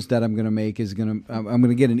inventions that I'm going to make is I'm going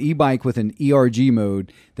to get an e-bike with an ERG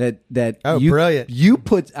mode that brilliant. You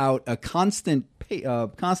put out a constant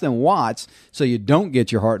watts so you don't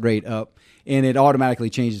get your heart rate up, and it automatically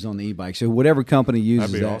changes on the e-bike. So whatever company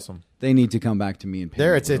uses That'd be that, awesome. They need to come back to me and pay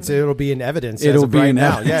There, me. it'll be in evidence. It'll as of be right in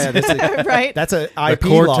now. evidence. Yeah, Right. That's an The IP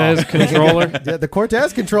Cortez law. controller. Yeah, the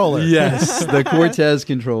Cortez controller. Yes, the Cortez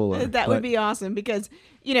controller. That would be awesome because,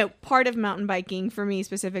 part of mountain biking for me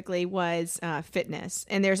specifically was fitness.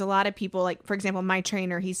 And there's a lot of people, like, for example, my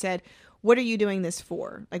trainer, he said, what are you doing this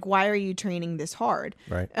for? Like, why are you training this hard?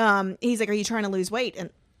 Right. He's like, are you trying to lose weight? And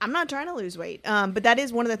I'm not trying to lose weight. But that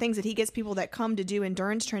is one of the things that he gets people that come to do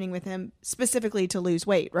endurance training with him specifically to lose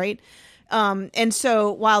weight, right? And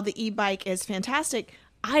so while the e-bike is fantastic,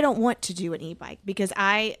 I don't want to do an e-bike because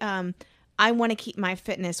I want to keep my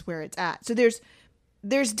fitness where it's at. So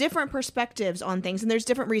there's different perspectives on things, and there's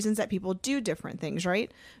different reasons that people do different things,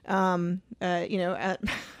 right?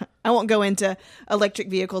 I won't go into electric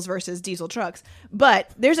vehicles versus diesel trucks,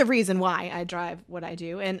 but there's a reason why I drive what I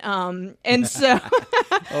do, and so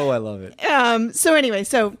Oh, I love it. so anyway,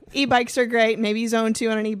 so e-bikes are great. Maybe zone 2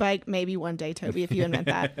 on an e-bike. Maybe one day, Toby, if you invent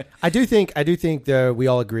that. I do think though we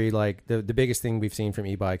all agree like the biggest thing we've seen from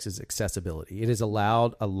e-bikes is accessibility. It has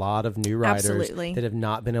allowed a lot of new riders Absolutely. that have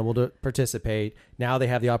not been able to participate. Now they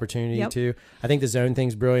have the opportunity Yep. to. I think the zone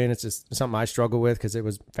thing's brilliant. It's just something I struggle with because it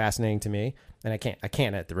was fascinating to me, and I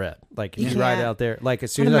can't at the rep. Like if you ride can't. out there, like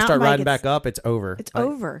as soon On as a I start mountain bike, riding back up, it's over. It's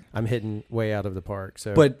over. I'm hitting way out of the park.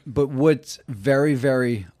 So, But what's very,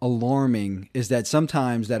 very alarming is that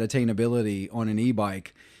sometimes that attainability on an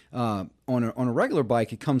e-bike, on a regular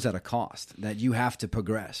bike, it comes at a cost that you have to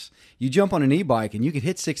progress. You jump on an e-bike and you can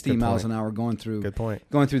hit 60 miles an hour going through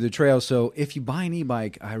the trail. So if you buy an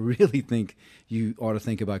e-bike, I really think you ought to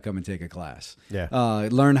think about coming and take a class. Yeah.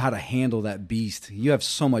 Learn how to handle that beast. You have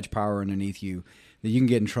so much power underneath you that you can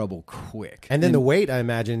get in trouble quick. and then the weight, I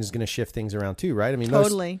imagine, is going to shift things around too, right? I mean,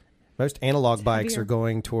 Totally. most analog bikes heavier. are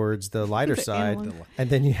going towards the lighter The side, analog. and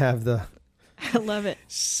then you have the. I love it.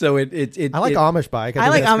 So I like Amish bike.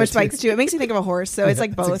 I think like that's Amish good, bikes too. It makes me think of a horse, so it's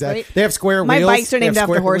like That's both, exactly- right? They have square My wheels. bikes are They have named after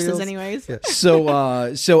square horses, wheels. anyways.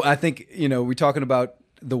 Yeah. So I think, we're talking about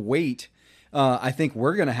the weight. I think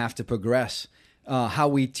we're going to have to progress how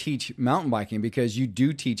we teach mountain biking, because you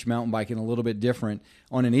do teach mountain biking a little bit different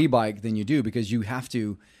on an e-bike than you do, because you have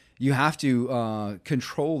to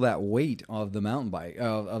control that weight of the mountain bike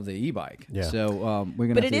of the e-bike. Yeah. So we're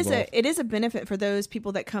going But to. it is a benefit for those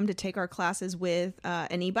people that come to take our classes with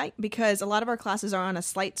an e-bike, because a lot of our classes are on a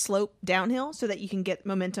slight slope downhill so that you can get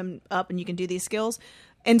momentum up and you can do these skills.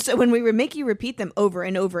 And so when we make you repeat them over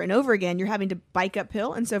and over and over again, you're having to bike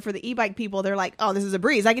uphill. And so for the e-bike people, they're like, oh, this is a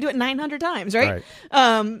breeze. I can do it 900 times, right?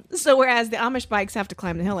 So whereas the Amish bikes have to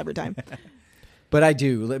climb the hill every time. But I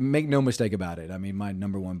do. Make no mistake about it. I mean, my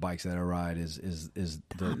number one bikes that I ride is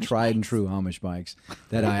the tried and true Amish bikes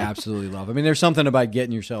that I absolutely love. I mean, there's something about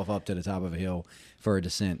getting yourself up to the top of a hill for a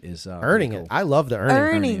descent is Earning cool. it. I love the earning.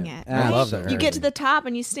 Earning it. I Right? love the You get to earning. the top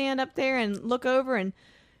and you stand up there and look over and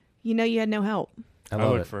you know you had no help. I I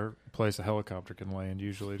love look it. for a place a helicopter can land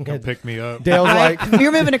usually to Okay. come pick me up. Dale's like,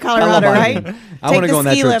 You're moving to Colorado, right? I Take wanna the go on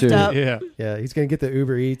that ski trip, lift too. up. Yeah. yeah, he's gonna get the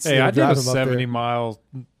Uber Eats. Hey, and I did drive a him up there. 70-mile,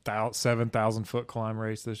 7,000-foot climb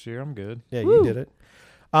race this year. I'm good. Yeah, you did it.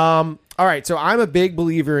 All right, so I'm a big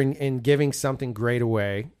believer in giving something great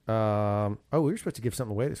away. We were supposed to give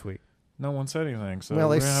something away this week. No one said anything. So Well,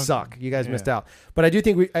 they we're gonna have- suck. You guys Yeah. missed out. But I do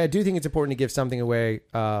think it's important to give something away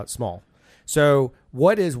small. So,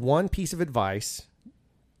 what is one piece of advice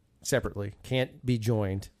separately? Can't be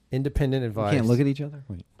joined. Independent advice. Can't look at each other.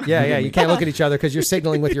 Wait. Yeah. You can't look at each other because you're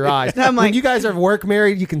signaling with your eyes. I'm when like- you guys are work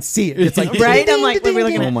married, you can see it. It's like Right? ding, I'm like, ding, what are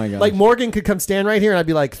we ding, looking ding. at? Oh my gosh. Like Morgan could come stand right here, and I'd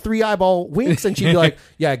be like 3 eyeball winks, and she'd be like,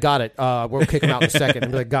 "Yeah, got it. We'll kick him out in a second."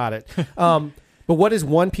 And be like, "Got it." But what is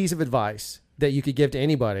one piece of advice that you could give to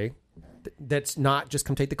anybody that's not just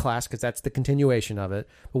come take the class, because that's the continuation of it?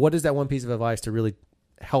 But what is that one piece of advice to really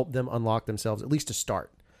help them unlock themselves, at least to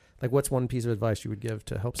start? Like, what's one piece of advice you would give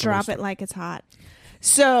to help somebody Drop start? it like it's hot.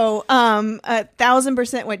 So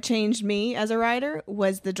 1,000% what changed me as a rider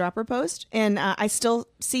was the dropper post. And I still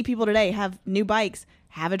see people today have new bikes,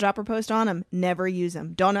 have a dropper post on them, never use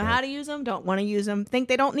them. Don't know how to use them, don't want to use them, think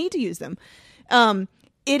they don't need to use them.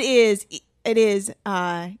 It is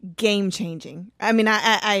game changing. I mean,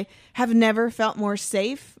 I have never felt more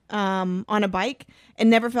safe on a bike and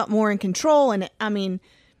never felt more in control. And I mean,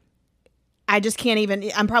 I just can't even,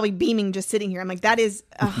 I'm probably beaming just sitting here. I'm like, that is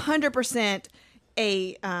 100%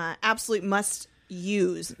 a absolute must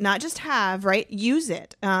use, not just have, right? Use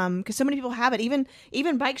it. Because so many people have it.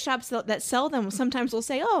 Even bike shops that sell them sometimes will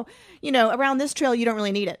say, oh, around this trail, you don't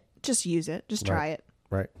really need it. Just use it. Just try it.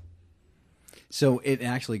 Right. So it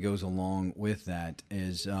actually goes along with that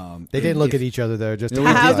is they didn't look at each other though. Just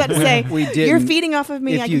I was about to say, we didn't. You're feeding off of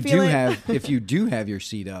me. I can feel it. If you do have your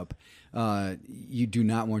seat up, you do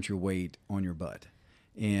not want your weight on your butt,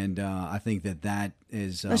 and I think that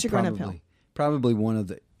is probably one of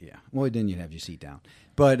the Well, then you'd have your seat down,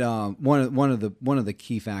 but one of the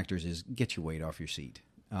key factors is get your weight off your seat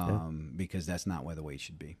because that's not where the weight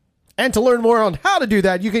should be. And to learn more on how to do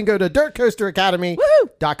that, you can go to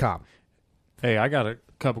dirtcoasteracademy.com. Hey, I got a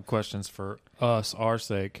couple questions for us, our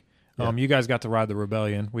sake. You guys got to ride the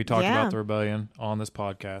Rebellion. We talked about the Rebellion on this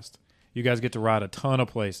podcast. You guys get to ride a ton of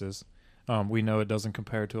places. We know it doesn't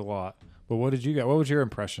compare to a lot. But what did you get? What was your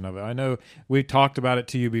impression of it? I know we talked about it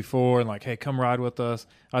to you before and like, hey, come ride with us.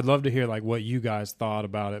 I'd love to hear like what you guys thought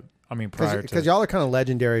about it. I mean, because y'all are kind of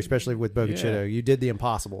legendary, especially with Bogachito. You did the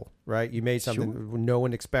impossible, right? You made something no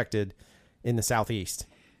one expected in the Southeast.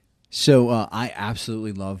 So I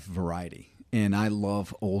absolutely love variety. And I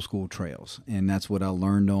love old school trails, and that's what I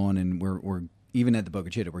learned on. And we're even at the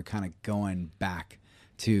Bogachito, we're kind of going back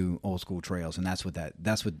to old school trails, and that's what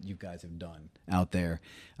you guys have done out there.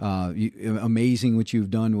 Amazing what you've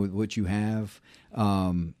done with what you have.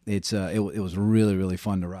 It was really, really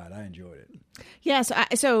fun to ride. I enjoyed it. Yeah.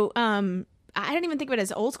 So I didn't even think of it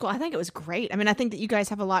as old school. I think it was great. I mean, I think that you guys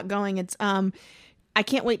have a lot going. It's I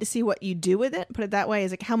can't wait to see what you do with it. Put it that way,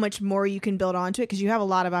 is like how much more you can build onto it, because you have a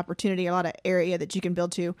lot of opportunity, a lot of area that you can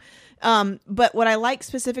build to. But what I like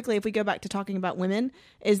specifically, if we go back to talking about women,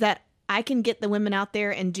 is that I can get the women out there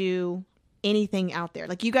and do anything out there.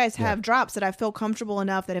 Like you guys have drops that I feel comfortable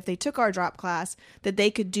enough that if they took our drop class, that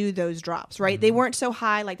they could do those drops, right? Mm-hmm. They weren't so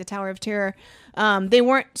high like the Tower of Terror. They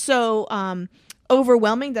weren't so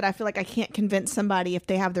overwhelming that I feel like I can't convince somebody if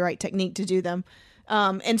they have the right technique to do them.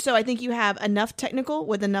 And so I think you have enough technical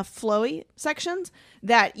with enough flowy sections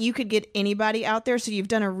that you could get anybody out there. So you've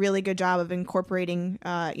done a really good job of incorporating,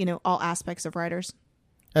 all aspects of riders.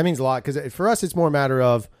 That means a lot, because for us, it's more a matter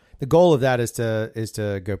of the goal of that is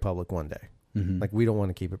to go public one day. Mm-hmm. Like we don't want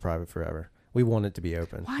to keep it private forever. We want it to be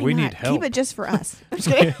open. Why we not? Need help. Keep it just for us. I'm just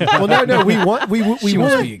kidding. Well, no. We want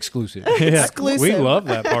to be exclusive. Yeah, exclusive. We love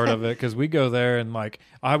that part of it because we go there and like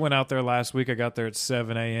I went out there last week. I got there at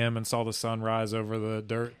 7 a.m. and saw the sunrise over the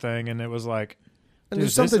dirt thing, and it was like. And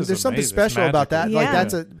there's something special about that. Yeah. Like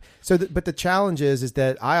that's but the challenge is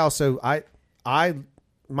that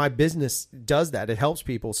my business does that. It helps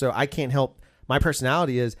people, so I can't help. My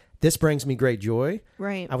personality is. This brings me great joy.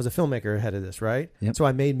 Right. I was a filmmaker ahead of this, right? Yep. So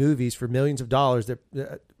I made movies for millions of dollars that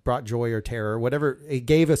brought joy or terror, whatever. It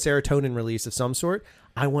gave a serotonin release of some sort.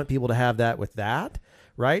 I want people to have that with that,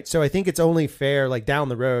 right? So I think it's only fair, like down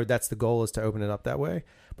the road, that's the goal, is to open it up that way.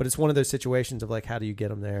 But it's one of those situations of like, how do you get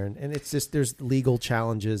them there? And it's just, there's legal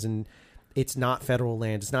challenges, and it's not federal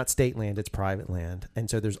land. It's not state land. It's private land.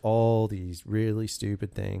 And so there's all these really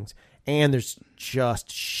stupid things. And there's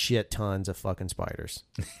just shit tons of fucking spiders.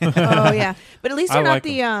 Oh yeah, but at least they're not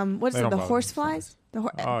the what's They it, don't the bother horse me. flies.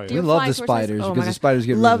 We love the spiders because the spiders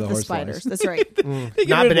get rid love of the horse spiders. flies. That's right.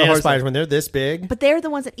 Not banana spiders when they're this big. But they're the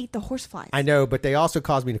ones that eat the horse flies. I know, but they also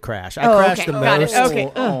cause me to crash. I crashed the Got most. it.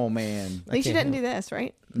 Okay. Oh man. At least you didn't do this,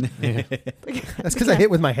 right? That's because I hit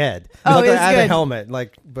with my head. Oh, Luckily, it was I had a good. helmet,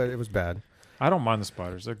 but it was bad. I don't mind the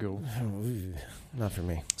spiders; they're cool. Not for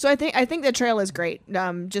me. So I think the trail is great.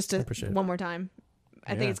 Just appreciate it. one more time.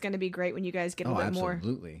 I think it's going to be great when you guys get a little bit more.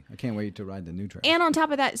 Absolutely. I can't wait to ride the new trail. And on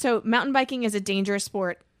top of that, so mountain biking is a dangerous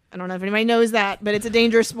sport. I don't know if anybody knows that, but it's a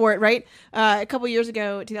dangerous sport, right? A couple years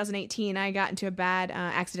ago, 2018, I got into a bad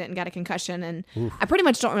accident and got a concussion. And I pretty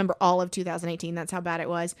much don't remember all of 2018. That's how bad it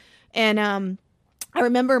was. And I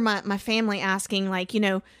remember my family asking, like,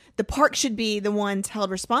 the park should be the ones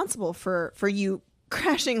held responsible for you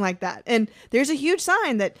crashing like that. And there's a huge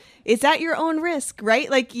sign that it's at your own risk, right?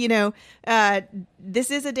 Like,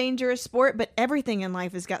 this is a dangerous sport, but everything in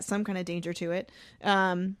life has got some kind of danger to it.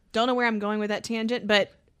 Don't know where I'm going with that tangent, but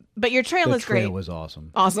your trail is great. The trail was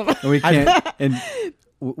awesome. Awesome. And we can't. And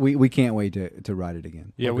we can't wait to ride it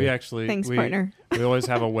again. Yeah, we actually Thanks, partner. We always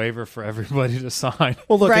have a waiver for everybody to sign.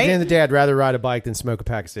 Well, look, at Right? the end of the day, I'd rather ride a bike than smoke a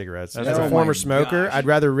pack of cigarettes. That's As a right. former Oh my smoker, gosh. I'd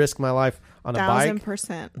rather risk my life on a bike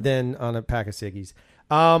 1,000%. than on a pack of ciggies.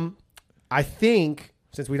 I think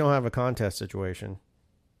since we don't have a contest situation,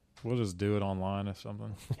 We'll just do it online or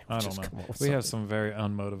something. I don't know. come up with We have something. some very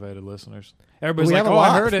unmotivated listeners. Everybody's we like, have a "Oh,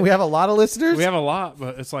 lot. I heard it." We have a lot of listeners. We have a lot,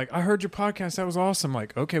 but it's like, I heard your podcast. That was awesome.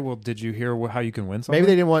 Like, okay, well, did you hear how you can win something? Maybe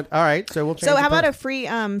they didn't want. All right, so we'll. Change So the how about price. a free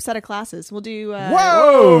set of classes? We'll do.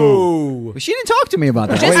 Whoa! But she didn't talk to me about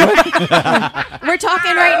that. We're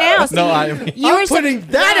talking right now. See, you were I'm putting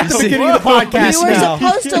that at the See, beginning of the podcast you were now.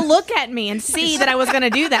 supposed to look at me and see that I was going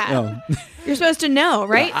to do that. Oh. You're supposed to know,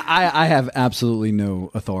 right? I have absolutely no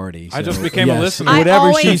authority. I just so, became a yes, listener. I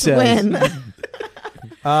Whatever she always says. win.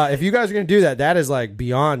 If you guys are going to do that, that is like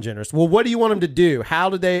beyond generous. Well, what do you want them to do? How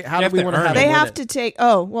do we have want to to earn have it. them They win have it? to take.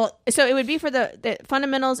 Oh, well, so it would be for the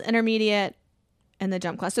fundamentals, intermediate, and the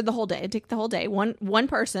jump class. So the whole day. It'd take the whole day. One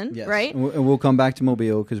person, Yes. right? And we'll come back to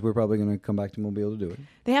Mobile because we're probably going to come back to Mobile to do it.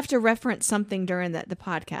 They have to reference something during the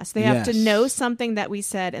podcast. They have to Yes. know something that we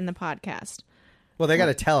said in the podcast. Well, they got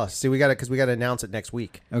to tell us. See, we got to because we got to announce it next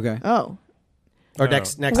week Okay. Oh. or No.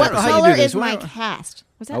 next What episode. how you do color this? is my What- cast?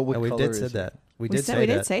 Was that? Oh, what we color did is say it? that. We we did said, say we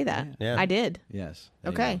that. did say that. Yeah. I did. Yes.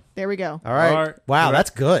 There you Okay. go. There we go. All right. All right. Wow,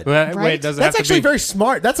 that's good. Wait, Right? does it That's have actually to be, very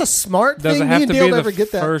smart. That's a smart does thing. it Me have and to Dale be never the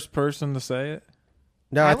get that. first person to say it?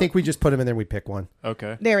 No, I think we just put them in there and we pick one.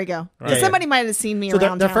 Okay. There we go. Right. Somebody might have seen me So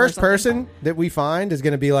around the town or first something. person that we find is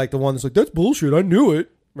going to be like the one that's like, that's bullshit. I knew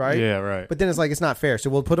it. Right? Yeah, right. But then it's like, it's not fair. So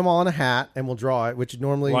we'll put them all in a hat and we'll draw it, which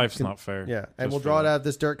normally. Life's not fair. Yeah. And Just we'll for draw it that. out of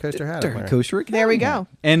this Dirt Coaster hat. I'm Dirt wearing. Coaster Academy. There we hat. go.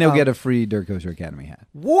 And they'll get a free Dirt Coaster Academy hat.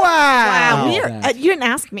 Wow. Wow, we are, Thanks. you didn't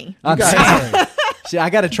ask me. I'm sorry. See, I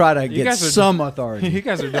got to try to get guys are- some authority. You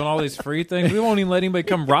guys are doing all these free things. We won't even let anybody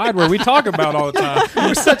come ride where we talk about all the time.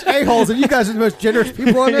 We're such a-holes, and you guys are the most generous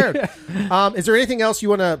people on earth. Is there anything else you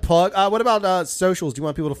want to plug? What about socials? Do you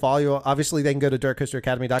want people to follow you? Obviously, they can go to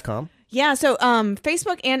dirtcoasteracademy.com. Yeah, so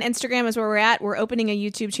Facebook and Instagram is where we're at. We're opening a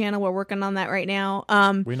YouTube channel. We're working on that right now.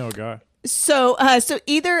 We know a guy. So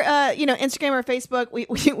either Instagram or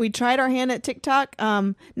Facebook. We tried our hand at TikTok.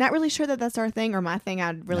 Not really sure that that's our thing or my thing.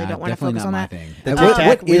 I really don't want to definitely focus not on my that. thing. The What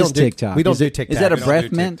tic-tac, we is don't do- TikTok? we don't Is do it- tic-tac. Is that a We don't breath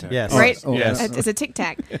do mint? tic-tac. Yes. Right? Oh, Yes. It's a Tic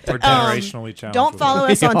Tac. We're generationally challenged. Don't with follow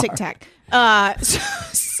it. us on TikTok.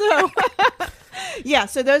 So yeah.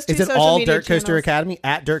 So those two Is it social all media Dirt Coaster channels. Academy?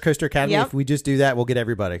 At Dirt Coaster Academy? Yep. If we just do that, we'll get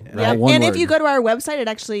everybody. Yep. All one And if word. you go to our website, it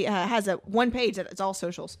actually has a one page that it's all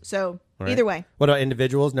socials. So either way. What about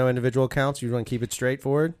individuals? No individual accounts? You want to keep it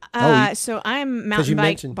straightforward? So I'm you Mountain Bike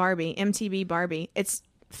mentioned- Barbie, MTB Barbie. It's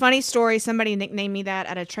funny story. Somebody nicknamed me that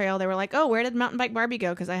at a trail. They were like, "Oh, where did Mountain Bike Barbie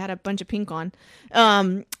go?" Because I had a bunch of pink on.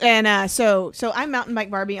 So I'm Mountain Bike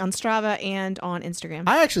Barbie on Strava and on Instagram.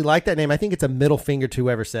 I actually like that name. I think it's a middle finger to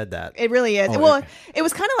whoever said that. It really is. Well, it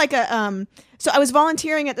was kind of like a so I was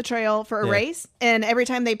volunteering at the trail for a race, and every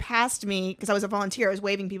time they passed me, because I was a volunteer, I was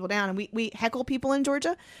waving people down, and we heckle people in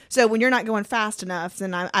Georgia. So when you're not going fast enough,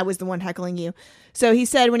 then I was the one heckling you. So he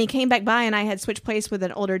said when he came back by and I had switched place with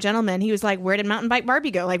an older gentleman, he was like, "Where did Mountain Bike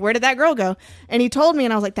Barbie go? Like, where did that girl go?" And he told me,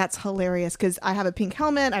 and I was like, "That's hilarious," because I have a pink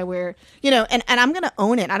helmet, I wear, and I'm gonna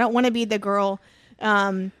own it. I don't want to be the girl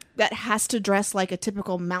that has to dress like a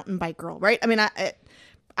typical mountain bike girl, right? I mean,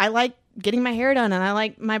 I like getting my hair done and I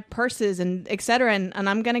like my purses and etc. And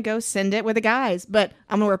I'm gonna go send it with the guys, but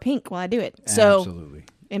I'm gonna wear pink while I do it. So Absolutely.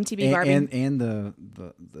 MTB Barbie, And the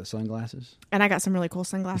sunglasses. and I got some really cool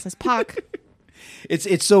sunglasses. Pock.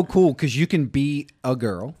 It's so cool because you can be a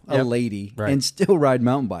girl, a Yep. lady, Right. and still ride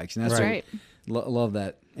mountain bikes. And that's Right. Love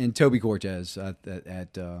that. And Toby Cortez at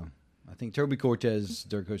I think Toby Cortez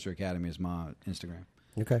Dirt Coaster Academy is my Instagram,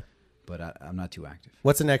 Okay. but I'm not too active.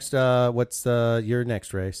 What's the next? What's your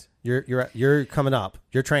next race? You're coming up.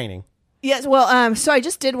 You're training. Yes. Well, so I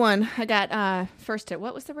just did one. I got first at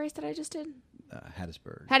what was the race that I just did?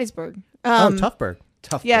 Hattiesburg. Hattiesburg. Toughburg.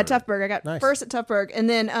 Tough. Yeah, Toughburg. I got Nice. first at Toughburg, and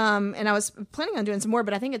then and I was planning on doing some more,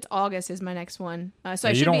 but I think it's August is my next one. So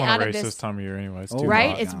I you should don't be want out to of race this. time of year anyway. It's too Oh,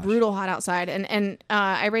 Right? hot. It's gosh. brutal hot outside, and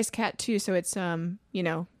I race cat too, so it's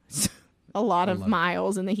a lot of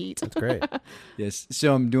miles in the heat. That's great. Yes.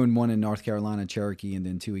 So I'm doing one in North Carolina, Cherokee, and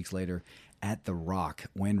then 2 weeks later at the Rock,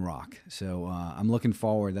 Wind Rock. So I'm looking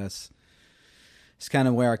forward. It's kind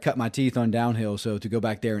of where I cut my teeth on downhill. So to go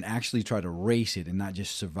back there and actually try to race it and not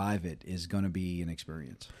just survive it is going to be an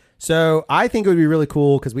experience. So I think it would be really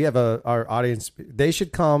cool because we have our audience. They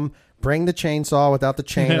should come. Bring the chainsaw without the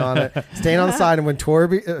chain on it. Stand on the side, and when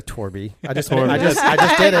Torby, I just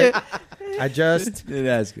did it.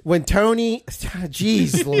 When Tony,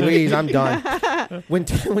 jeez Louise, I'm done. When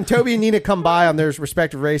Toby and Nina come by on their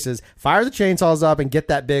respective races, fire the chainsaws up and get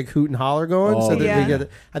that big hoot and holler going. So that we get.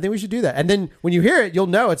 I think we should do that. And then when you hear it, you'll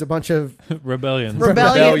know it's a bunch of rebellion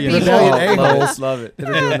a-holes. Love it. That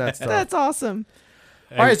are doing that stuff. That's awesome.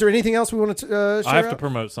 All right, is there anything else we want to share I have out? to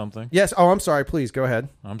promote something. Yes. Oh, I'm sorry. Please go ahead.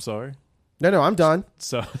 I'm sorry. No, I'm done.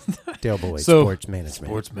 So, Dale Boyd, so sports management.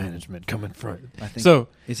 Sports management coming front. I think, so,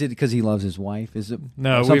 is it because he loves his wife? Is it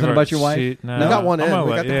no, something about your wife? No, we got one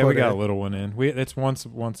in. We got a little one in. It's once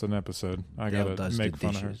an episode. I got to make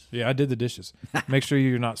fun of her. Yeah, I did the dishes. Make sure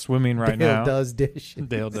you're not swimming right now. Dale does dishes.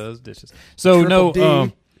 Dale does dishes. So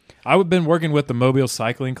Triple I've been working with the Mobile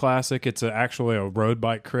Cycling Classic. It's actually a road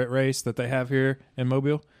bike crit race that they have here in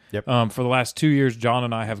Mobile. Yep. For the last 2 years, John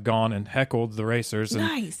and I have gone and heckled the racers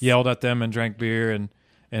and yelled at them and drank beer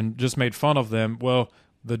and just made fun of them. Well,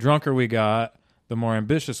 the drunker we got, the more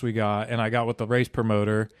ambitious we got, and I got with the race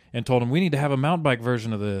promoter and told him we need to have a mountain bike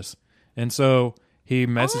version of this. And so he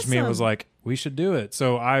messaged me and was like, we should do it.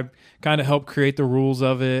 So I kind of helped create the rules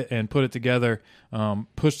of it and put it together,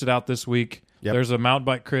 pushed it out this week. Yep. There's a mountain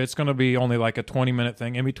bike crit. It's going to be only like a 20-minute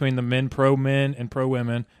thing in between the pro men and pro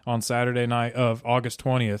women on Saturday night of August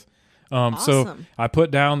 20th. Awesome. So I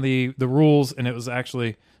put down the rules, and it was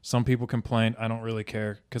actually, some people complained. I don't really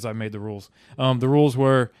care because I made the rules. The rules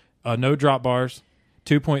were no drop bars,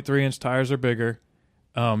 2.3-inch tires or bigger,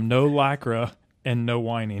 no lycra, and no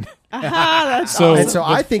whining. That's so awesome. And so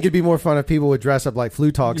I think it'd be more fun if people would dress up like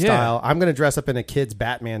Flutog style. I'm going to dress up in a kid's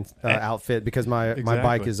Batman outfit because my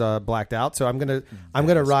bike is blacked out. So I'm going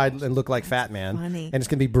to ride and look like Fat Man, and it's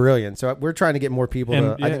going to be brilliant. So we're trying to get more people.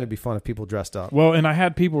 I think it'd be fun if people dressed up. Well, and I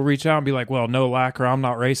had people reach out and be like, "Well, no lacquer, I'm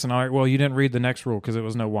not racing." All right, well, you didn't read the next rule because it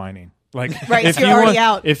was no whining. Like, right, if you're already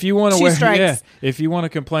out. If you want to wear, if you want to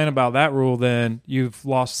complain about that rule, then you've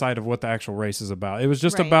lost sight of what the actual race is about. It was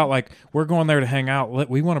just about like, we're going there to hang out.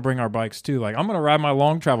 We want to bring our bikes too. Like, I'm going to ride my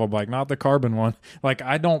long travel bike, not the carbon one. Like,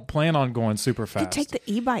 I don't plan on going super fast. You take the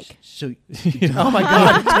e-bike. So, oh my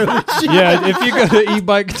god! Yeah, if you go to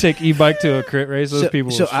e-bike, take e-bike to a crit race. Those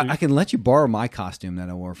people. So I can let you borrow my costume that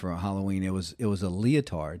I wore for Halloween. It was a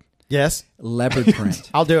leotard. Yes, leopard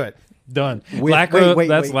print. I'll do it. Done. Lycra,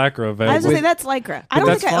 that's Lycra. I was going to say that's Lycra. I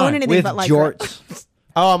don't think I own anything with but Lycra. jorts.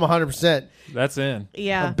 Oh, I'm 100%. That's in.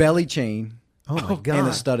 Yeah. A belly chain. Oh my god! And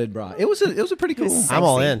a studded bra. It was a pretty cool. I'm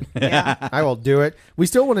all in. Yeah. I will do it. We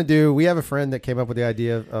still want to do. We have a friend that came up with the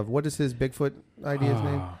idea of what is his Bigfoot idea's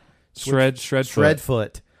name?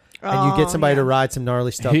 Shredfoot. And you get somebody to ride some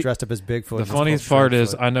gnarly stuff dressed up as Bigfoot. The funniest part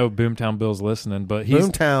is, I know Boomtown Bill's listening, but he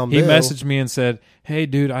Bill. messaged me and said, "Hey,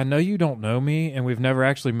 dude, I know you don't know me, and we've never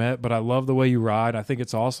actually met, but I love the way you ride. I think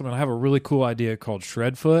it's awesome, and I have a really cool idea called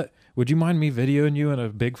Shredfoot. Would you mind me videoing you in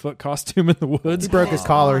a Bigfoot costume in the woods?" He broke his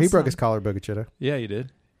collar. He broke his collar, Bogachita. Yeah, he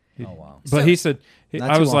did. Oh, wow. But he said,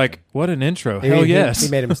 I was like, what an intro. Hell yes.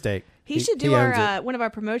 He made a mistake. He should do our one of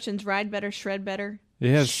our promotions, Ride Better, Shred Better.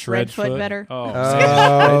 Yeah, Shredfoot better.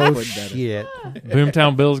 Oh, shit.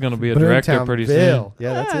 Boomtown Bill's going to be a director pretty soon.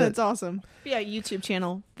 Yeah, that's it. That's awesome. Yeah, YouTube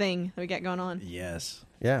channel thing that we got going on. Yes.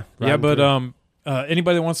 Yeah. Yeah, but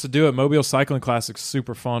anybody that wants to do it, Mobile Cycling Classic's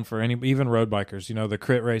super fun for even road bikers. You know, the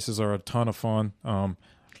crit races are a ton of fun.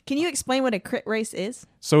 Can you explain what a crit race is?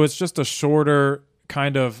 So it's just a shorter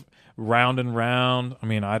kind of round and round. I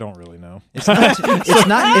mean, I don't really know. It's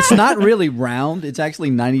not really round. It's actually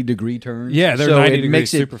 90-degree turns. Yeah, they're 90 degrees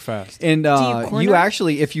super fast. And you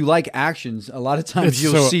actually, if you like actions, a lot of times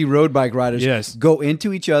you'll see road bike riders go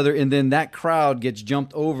into each other, and then that crowd gets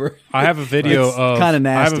jumped over. I have a video of kind of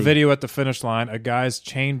nasty. I have a video at the finish line. A guy's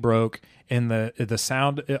chain broke. And the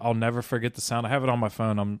sound, I'll never forget the sound. I have it on my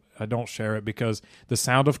phone. I don't share it because the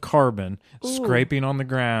sound of carbon scraping on the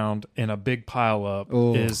ground in a big pile up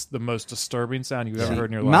is the most disturbing sound you've ever heard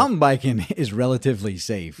in your life. Mountain biking is relatively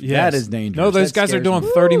safe. Yes. That is dangerous. No, those guys are doing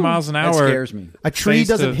 30 miles an hour. That scares me. A tree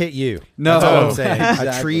doesn't hit you. No. That's what I'm saying.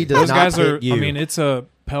 A tree does not hit you. I mean, it's a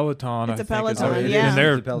Peloton. It's a Peloton, yeah. And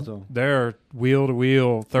they're wheel to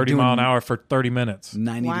wheel, 30 mile an hour for 30 minutes.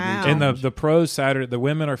 90 degrees. And the pros Saturday, the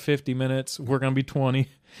women are 50 minutes. We're going to be 20,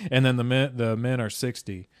 and then the men are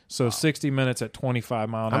 60. So 60 minutes at 25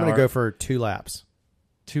 mile an hour. I'm going to go for 2 laps.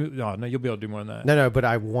 No, you'll be able to do more than that. No, but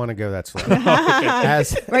I want to go that slow. Don't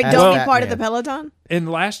be part of the Peloton. And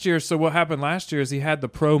last year, so what happened last year is he had the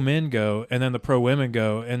pro men go and then the pro women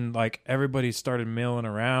go, and like everybody started milling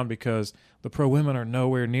around because the pro women are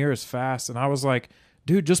nowhere near as fast. And I was like,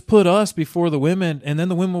 dude, just put us before the women, and then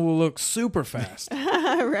the women will look super fast.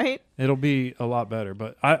 Right? It'll be a lot better.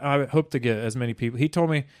 But I hope to get as many people. He told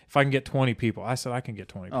me if I can get 20 people. I said I can get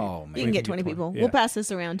 20 people. Oh, man. You can get 20 people. Yeah. We'll pass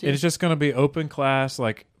this around too. And it's just going to be open class,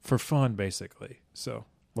 like for fun, basically. So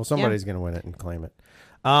Well, somebody's going to win it and claim it.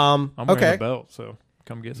 I'm wearing okay. a belt, so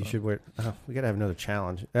come get some. You should wear. We got to have another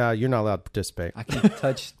challenge. You're not allowed to participate. I can't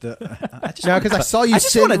touch the. No, because I saw you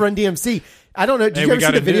sit and run DMC. I don't know. Did Hey, you we ever see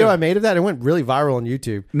gotta the video do. I made of that? It went really viral on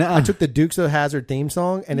YouTube. Nuh-uh. I took the Dukes of Hazzard theme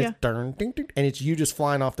song, and Yeah. it's ding, ding, ding, and it's you just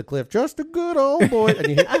flying off the cliff, just a good old boy,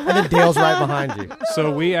 and then Dale's right behind you.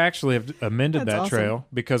 So we actually have amended That's that awesome. trail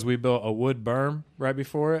because we built a wood berm right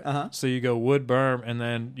before it. So you go wood berm, and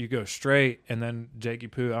then you go straight, and then Jakey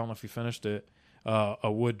Poo, I don't know if you finished it,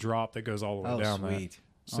 a wood drop that goes all the way Oh, down sweet. that.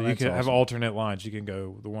 So Oh, you that's can have awesome. alternate lines. You can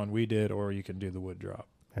go the one we did, or you can do the wood drop.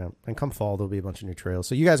 Yeah, and come fall, there'll be a bunch of new trails.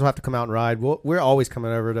 So you guys will have to come out and ride. We're always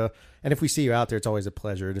coming over to, and if we see you out there, it's always a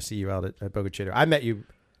pleasure to see you out at Boca Chica. I met you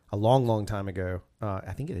a long, long time ago.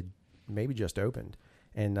 I think it had maybe just opened,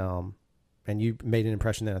 and you made an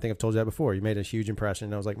impression then. I think I've told you that before. You made a huge impression,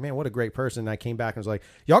 and I was like, man, what a great person. And I came back and was like,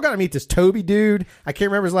 y'all got to meet this Toby dude. I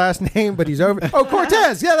can't remember his last name, but he's over. Oh,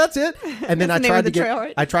 Cortez. Yeah, that's it. And then That's the name of the trail,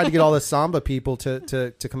 right? I tried to get all the Samba people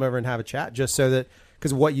to come over and have a chat just so that,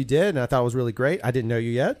 because of what you did, and I thought it was really great. I didn't know you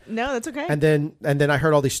yet. No, that's okay. And then I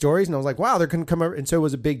heard all these stories, and I was like, wow, they're going to come over. And so it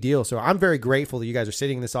was a big deal. So I'm very grateful that you guys are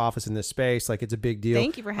sitting in this office, in this space. Like, it's a big deal.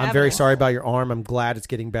 Thank you for I'm having very us. sorry about your arm. I'm glad it's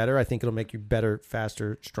getting better. I think it'll make you better,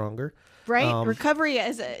 faster, stronger. Right? Recovery,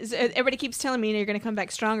 is everybody keeps telling me you're going to come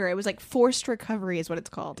back stronger. It was like forced recovery is what it's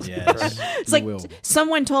called. Yes. It's like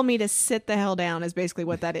someone told me to sit the hell down is basically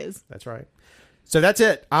what that is. That's right. So that's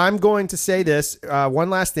it. I'm going to say this. One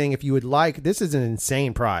last thing. If you would like, this is an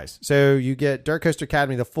insane prize. So you get Dirt Coaster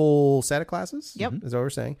Academy, the full set of classes. Yep. Is what we're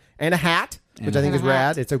saying. And a hat, which I think is And a hat.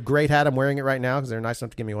 rad. It's a great hat. I'm wearing it right now because they're nice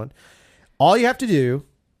enough to give me one. All you have to do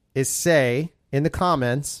is say in the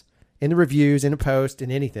comments, in the reviews, in a post,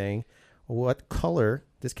 in anything, what color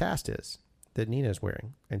this cast is that Nina is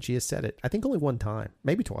wearing. And she has said it, I think, only one time,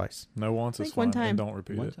 maybe twice. No once is Like one fine, and time. don't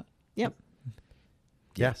repeat it. Yep.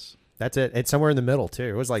 Yes. That's it. It's somewhere in the middle, too.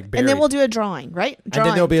 It was like buried. And then we'll do a drawing, right? then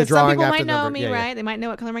there'll be a 'Cause drawing Some people after might the know number. me, Yeah, yeah. right? They might know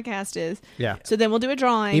what color my cast is. Yeah. So then we'll do a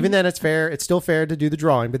drawing. Even then, it's fair. It's still fair to do the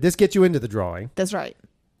drawing, but this gets you into the drawing. That's right.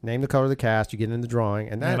 Name the color of the cast. You get in the drawing,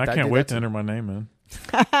 and Man, I can't wait to enter my name in.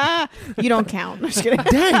 You don't count. I'm just kidding.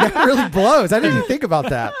 Dang, that really blows. I didn't even think about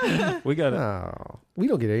that. We got it. Oh, we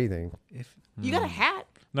don't get anything. You got a hat.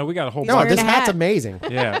 No, we got a whole No, box. this wearing a hat's hat. amazing.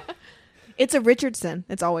 Yeah. It's a Richardson.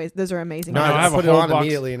 It's always, those are amazing. No, I I have a put it whole on box.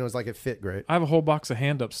 immediately, and it was like it fit great. I have a whole box of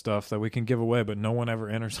hand up stuff that we can give away, but no one ever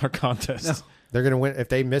enters our contest. They're gonna win if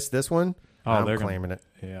they miss this one. I'm they're gonna- claiming it.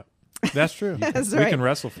 Yeah. That's true. That's we right. can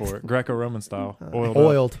wrestle for it. Greco-Roman style.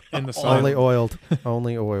 Oiled, up in the sun. only oiled,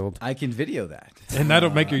 only oiled. I can video that. And that'll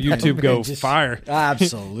make your YouTube go Just- fire.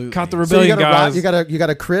 Absolutely. Caught the So you rebellion, gotta guys. you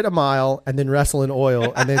gotta crit a mile and then wrestle in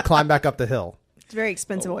oil and then climb back up the hill. It's very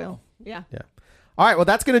expensive oil. Yeah. Yeah. All right. Well,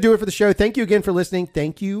 that's going to do it for the show. Thank you again for listening.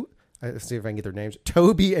 Thank you. Let's see if I can get their names.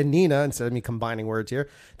 Toby and Nina, instead of me combining words here.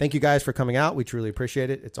 Thank you guys for coming out. We truly appreciate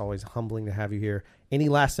it. It's always humbling to have you here. Any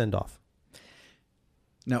last send off?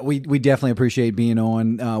 No, we definitely appreciate being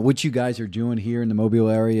on. What you guys are doing here in the Mobile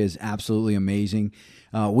area is absolutely amazing.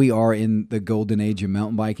 We are in the golden age of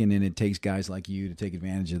mountain biking, and it takes guys like you to take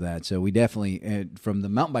advantage of that. So we definitely, from the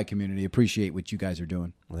mountain bike community, appreciate what you guys are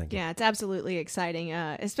doing. Well, thank you. Yeah, it's absolutely exciting,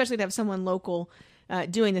 especially to have someone local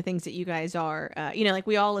doing the things that you guys are. Like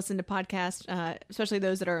we all listen to podcasts, especially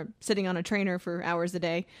those that are sitting on a trainer for hours a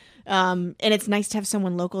day. And it's nice to have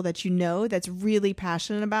someone local that you know that's really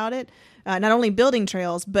passionate about it. Not only building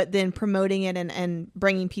trails, but then promoting it and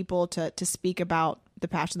bringing people to speak about the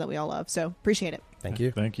passion that we all love. So appreciate it. Thank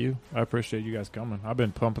you. Thank you. I appreciate you guys coming. I've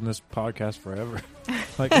been pumping this podcast forever.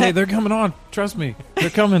 Like, hey, they're coming on. Trust me.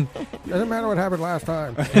 They're coming. Doesn't matter what happened last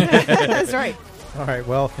time. That's right. All right.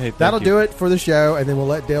 Well, Hey, thank that'll you. do it for the show, and then we'll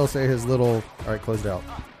let Dale say his little. All right, close it out.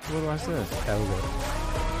 What do I say? That was it.